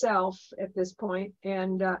myself at this point,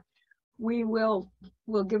 and we'll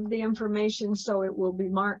give the information so it will be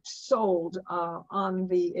marked sold on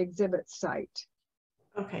the exhibit site.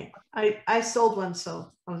 Okay, I sold one,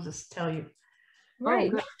 so I'll just tell you.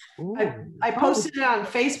 Right. I posted it on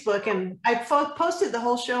Facebook, and I posted the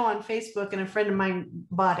whole show on Facebook, and a friend of mine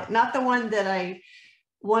bought it. Not the one that I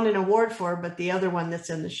won an award for, but the other one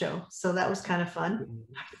that's in the show. So that was kind of fun.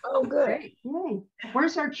 Oh, good. Great. Yay.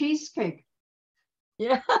 Where's our cheesecake?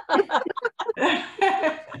 Yeah.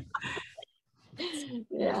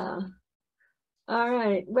 Yeah. All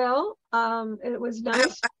right. Well, it was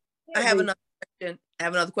nice. I have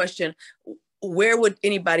another question. Where would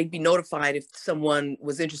anybody be notified if someone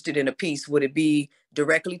was interested in a piece? Would it be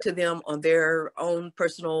directly to them on their own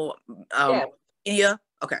personal media?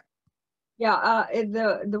 Okay. Yeah,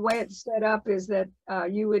 the way it's set up is that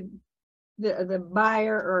you would, the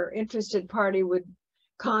buyer or interested party would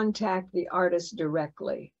contact the artist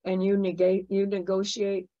directly, and you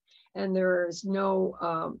negotiate, and there's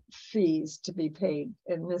no fees to be paid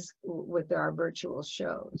in this with our virtual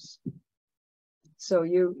shows. So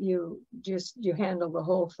you handle the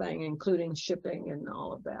whole thing, including shipping and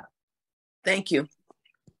all of that. Thank you.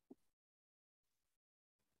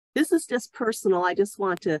 This is just personal. I just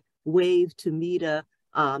want to wave to Mita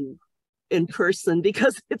in person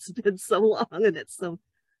because it's been so long, and it's so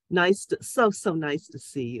nice to so nice to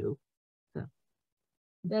see you. So.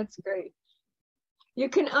 That's great. You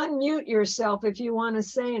can unmute yourself if you want to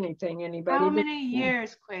say anything. Anybody? How many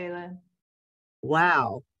years, Quaylen?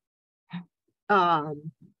 Wow.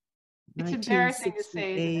 It's embarrassing to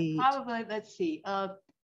say. Probably, let's see.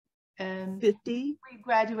 50. We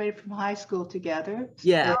graduated from high school together.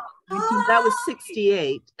 Yeah, that was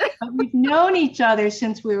 68. But we've known each other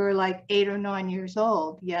since we were like 8 or 9 years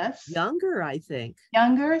old. Yes. Younger, I think.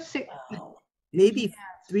 Younger, maybe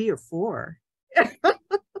 3 or 4.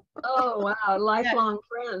 Oh wow, lifelong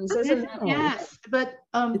friends, isn't it? Yes, but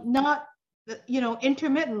not,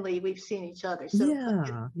 intermittently we've seen each other. So,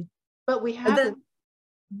 yeah. But we haven't.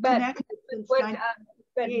 But what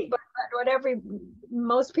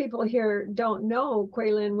most people here don't know,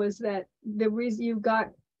 Quaylen, was that the reason you got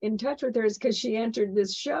in touch with her is because she entered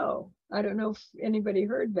this show. I don't know if anybody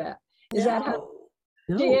heard that. Is that how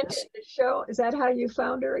she entered the show? Is that how you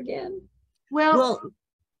found her again? Well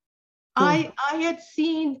I had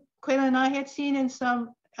seen, Quaylen and I had seen in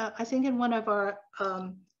some, I think in one of our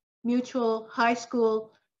mutual high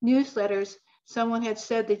school newsletters, someone had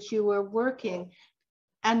said that you were working,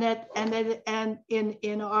 and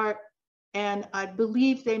in art, and I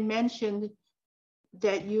believe they mentioned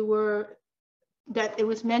that it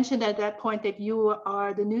was mentioned at that point that you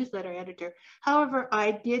are the newsletter editor. However,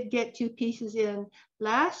 I did get 2 pieces in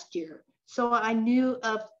last year, so I knew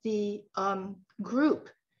of the group.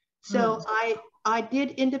 So I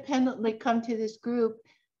did independently come to this group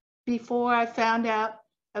before I found out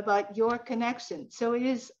about your connection. So it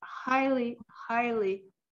is highly, highly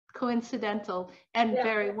coincidental and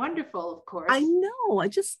very wonderful, of course. I know.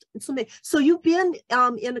 It's amazing. So you've been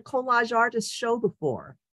in a Collage Artist show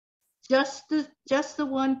before? Just the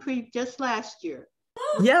one just last year.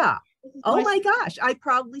 Yeah. Oh my gosh. I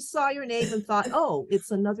probably saw your name and thought, oh,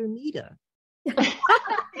 it's another Mita.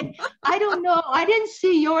 I don't know. I didn't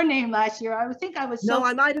see your name last year. I think I was. No,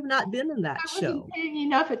 I might have not been in that show. I wasn't paying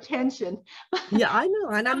enough attention. Yeah, I know,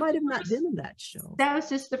 and I might have not been in that show. That was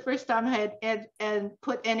just the first time I had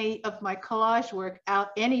put any of my collage work out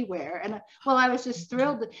anywhere, and I was just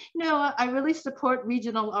thrilled. I really support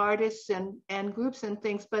regional artists and groups and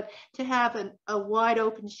things, but to have a wide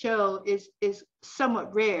open show is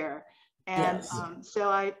somewhat rare, and so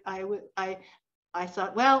I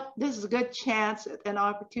thought, well, this is a good chance, an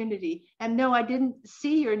opportunity. And no, I didn't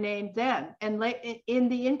see your name then. And in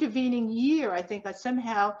the intervening year, I think I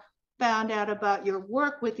somehow found out about your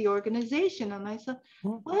work with the organization. And I thought,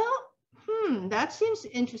 well, that seems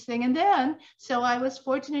interesting. And then, so I was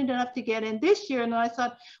fortunate enough to get in this year. And I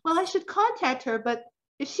thought, well, I should contact her. But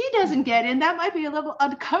if she doesn't get in, that might be a little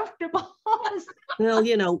uncomfortable. Well,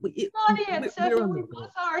 we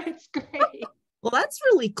both are. It's great. Well, that's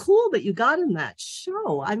really cool that you got in that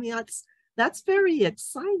show. I mean, that's very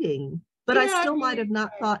exciting. But I still might have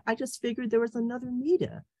not thought. I just figured there was another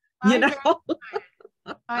Mita. I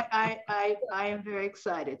am very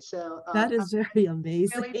excited. So that is very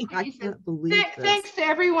amazing. Really I can't believe it. Thanks to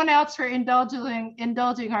everyone else for indulging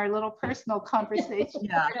our little personal conversation.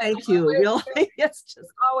 Yeah, thank you. Really, it's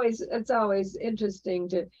always interesting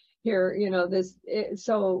to hear. This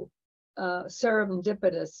so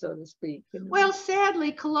serendipitous, so to speak. You know? Well,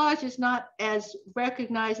 sadly, collage is not as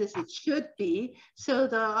recognized as it should be. So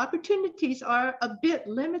the opportunities are a bit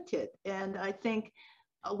limited. And I think,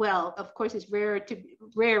 well, of course, it's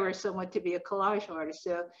rarer somewhat to be a collage artist.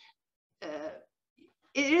 So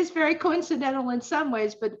it is very coincidental in some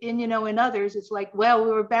ways, but in others, it's like, well,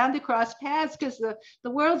 we were bound to cross paths because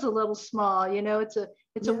the world's a little small.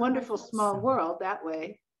 It's a wonderful small world that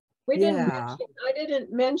way. We didn't mention, I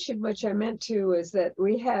didn't mention, which I meant to, is that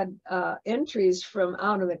we had entries from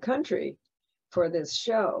out of the country for this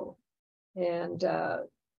show. And a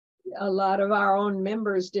lot of our own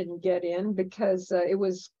members didn't get in because it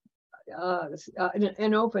was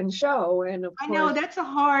an open show. And of I course, know that's a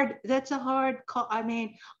hard call. I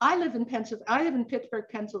mean, I live in Pittsburgh,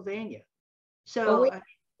 Pennsylvania. So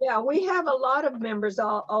we have a lot of members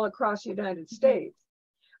all across the United States.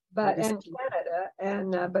 But and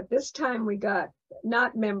Canada, but this time we got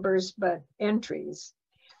not members but entries,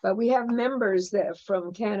 but we have members that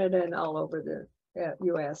from Canada and all over the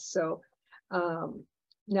U.S. So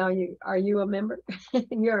now are you a member?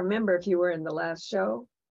 You're a member if you were in the last show.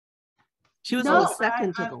 She was on the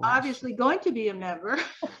second to the I'm last. obviously going to be a member.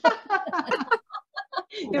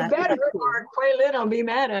 You better, or Quaylin will be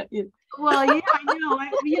mad at you. Well, yeah, I know.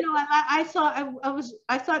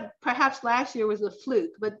 I thought perhaps last year was a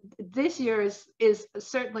fluke, but this year is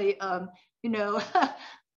certainly an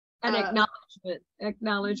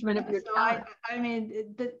acknowledgement of your talent. I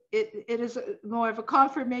mean, it is more of a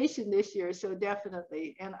confirmation this year, so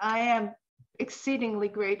definitely, and I am exceedingly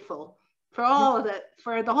grateful for all of that,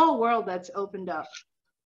 for the whole world that's opened up.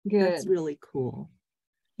 Good. That's really cool.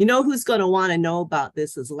 You know who's going to want to know about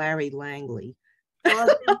this is Larry Langley.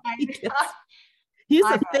 He's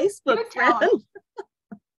a Facebook friend.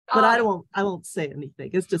 But I won't say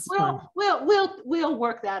anything. It's just fun. We'll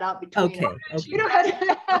work that out between us. You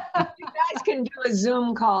guys can do a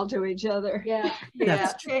Zoom call to each other. Yeah.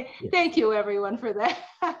 Thank you, everyone, for that.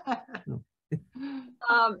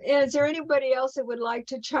 Is there anybody else that would like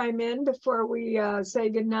to chime in before we say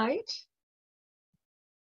goodnight?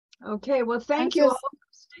 Okay, well, thank you all for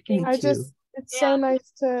sticking. It's so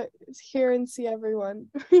nice to hear and see everyone.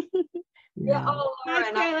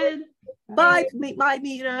 Kaylin. Bye,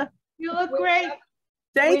 Mita. You look great.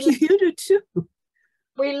 Thank you. You do too.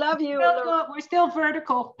 We love you. We're still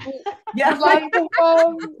vertical. Yeah.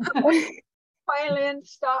 Kaylin,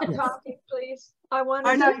 stop talking, please. I want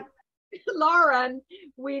to say, Lauren,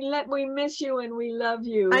 we miss you and we love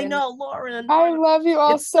you. I know, Lauren. I love you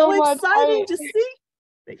all so much. Exciting to see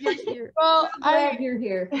that you're here. Well, I'm glad you're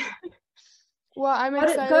here. Well, I'm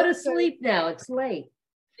excited. Go to sleep now. It's late.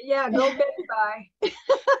 Yeah, go bed. Bye.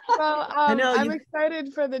 Well, I'm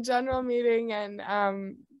excited for the general meeting,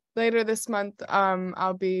 and later this month,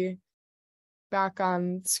 I'll be back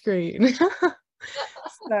on screen.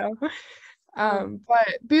 So, but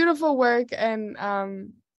beautiful work, and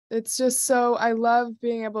it's just so I love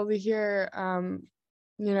being able to hear,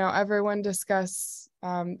 everyone discuss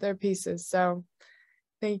their pieces. So,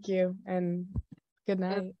 thank you, and good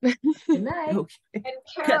night. Good night. Okay. And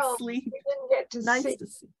Carol, we didn't get to see.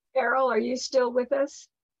 Carol, are you still with us?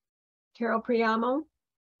 Carol Priamo?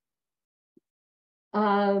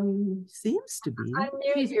 Seems to be.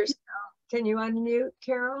 Unmute yourself. Can you unmute,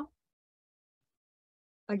 Carol?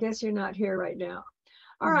 I guess you're not here right now.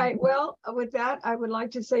 All right, well, with that, I would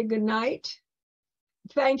like to say good night.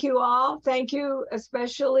 Thank you all. Thank you,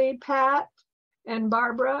 especially Pat and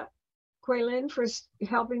Barbara Quaylin for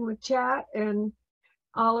helping with chat, and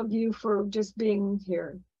all of you for just being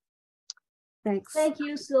here. Thanks. Thank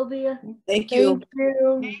you, Sylvia. Thank you.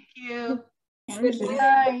 Thank you. Good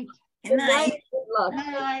night. Good night. Good luck.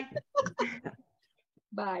 Good night.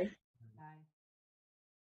 Bye.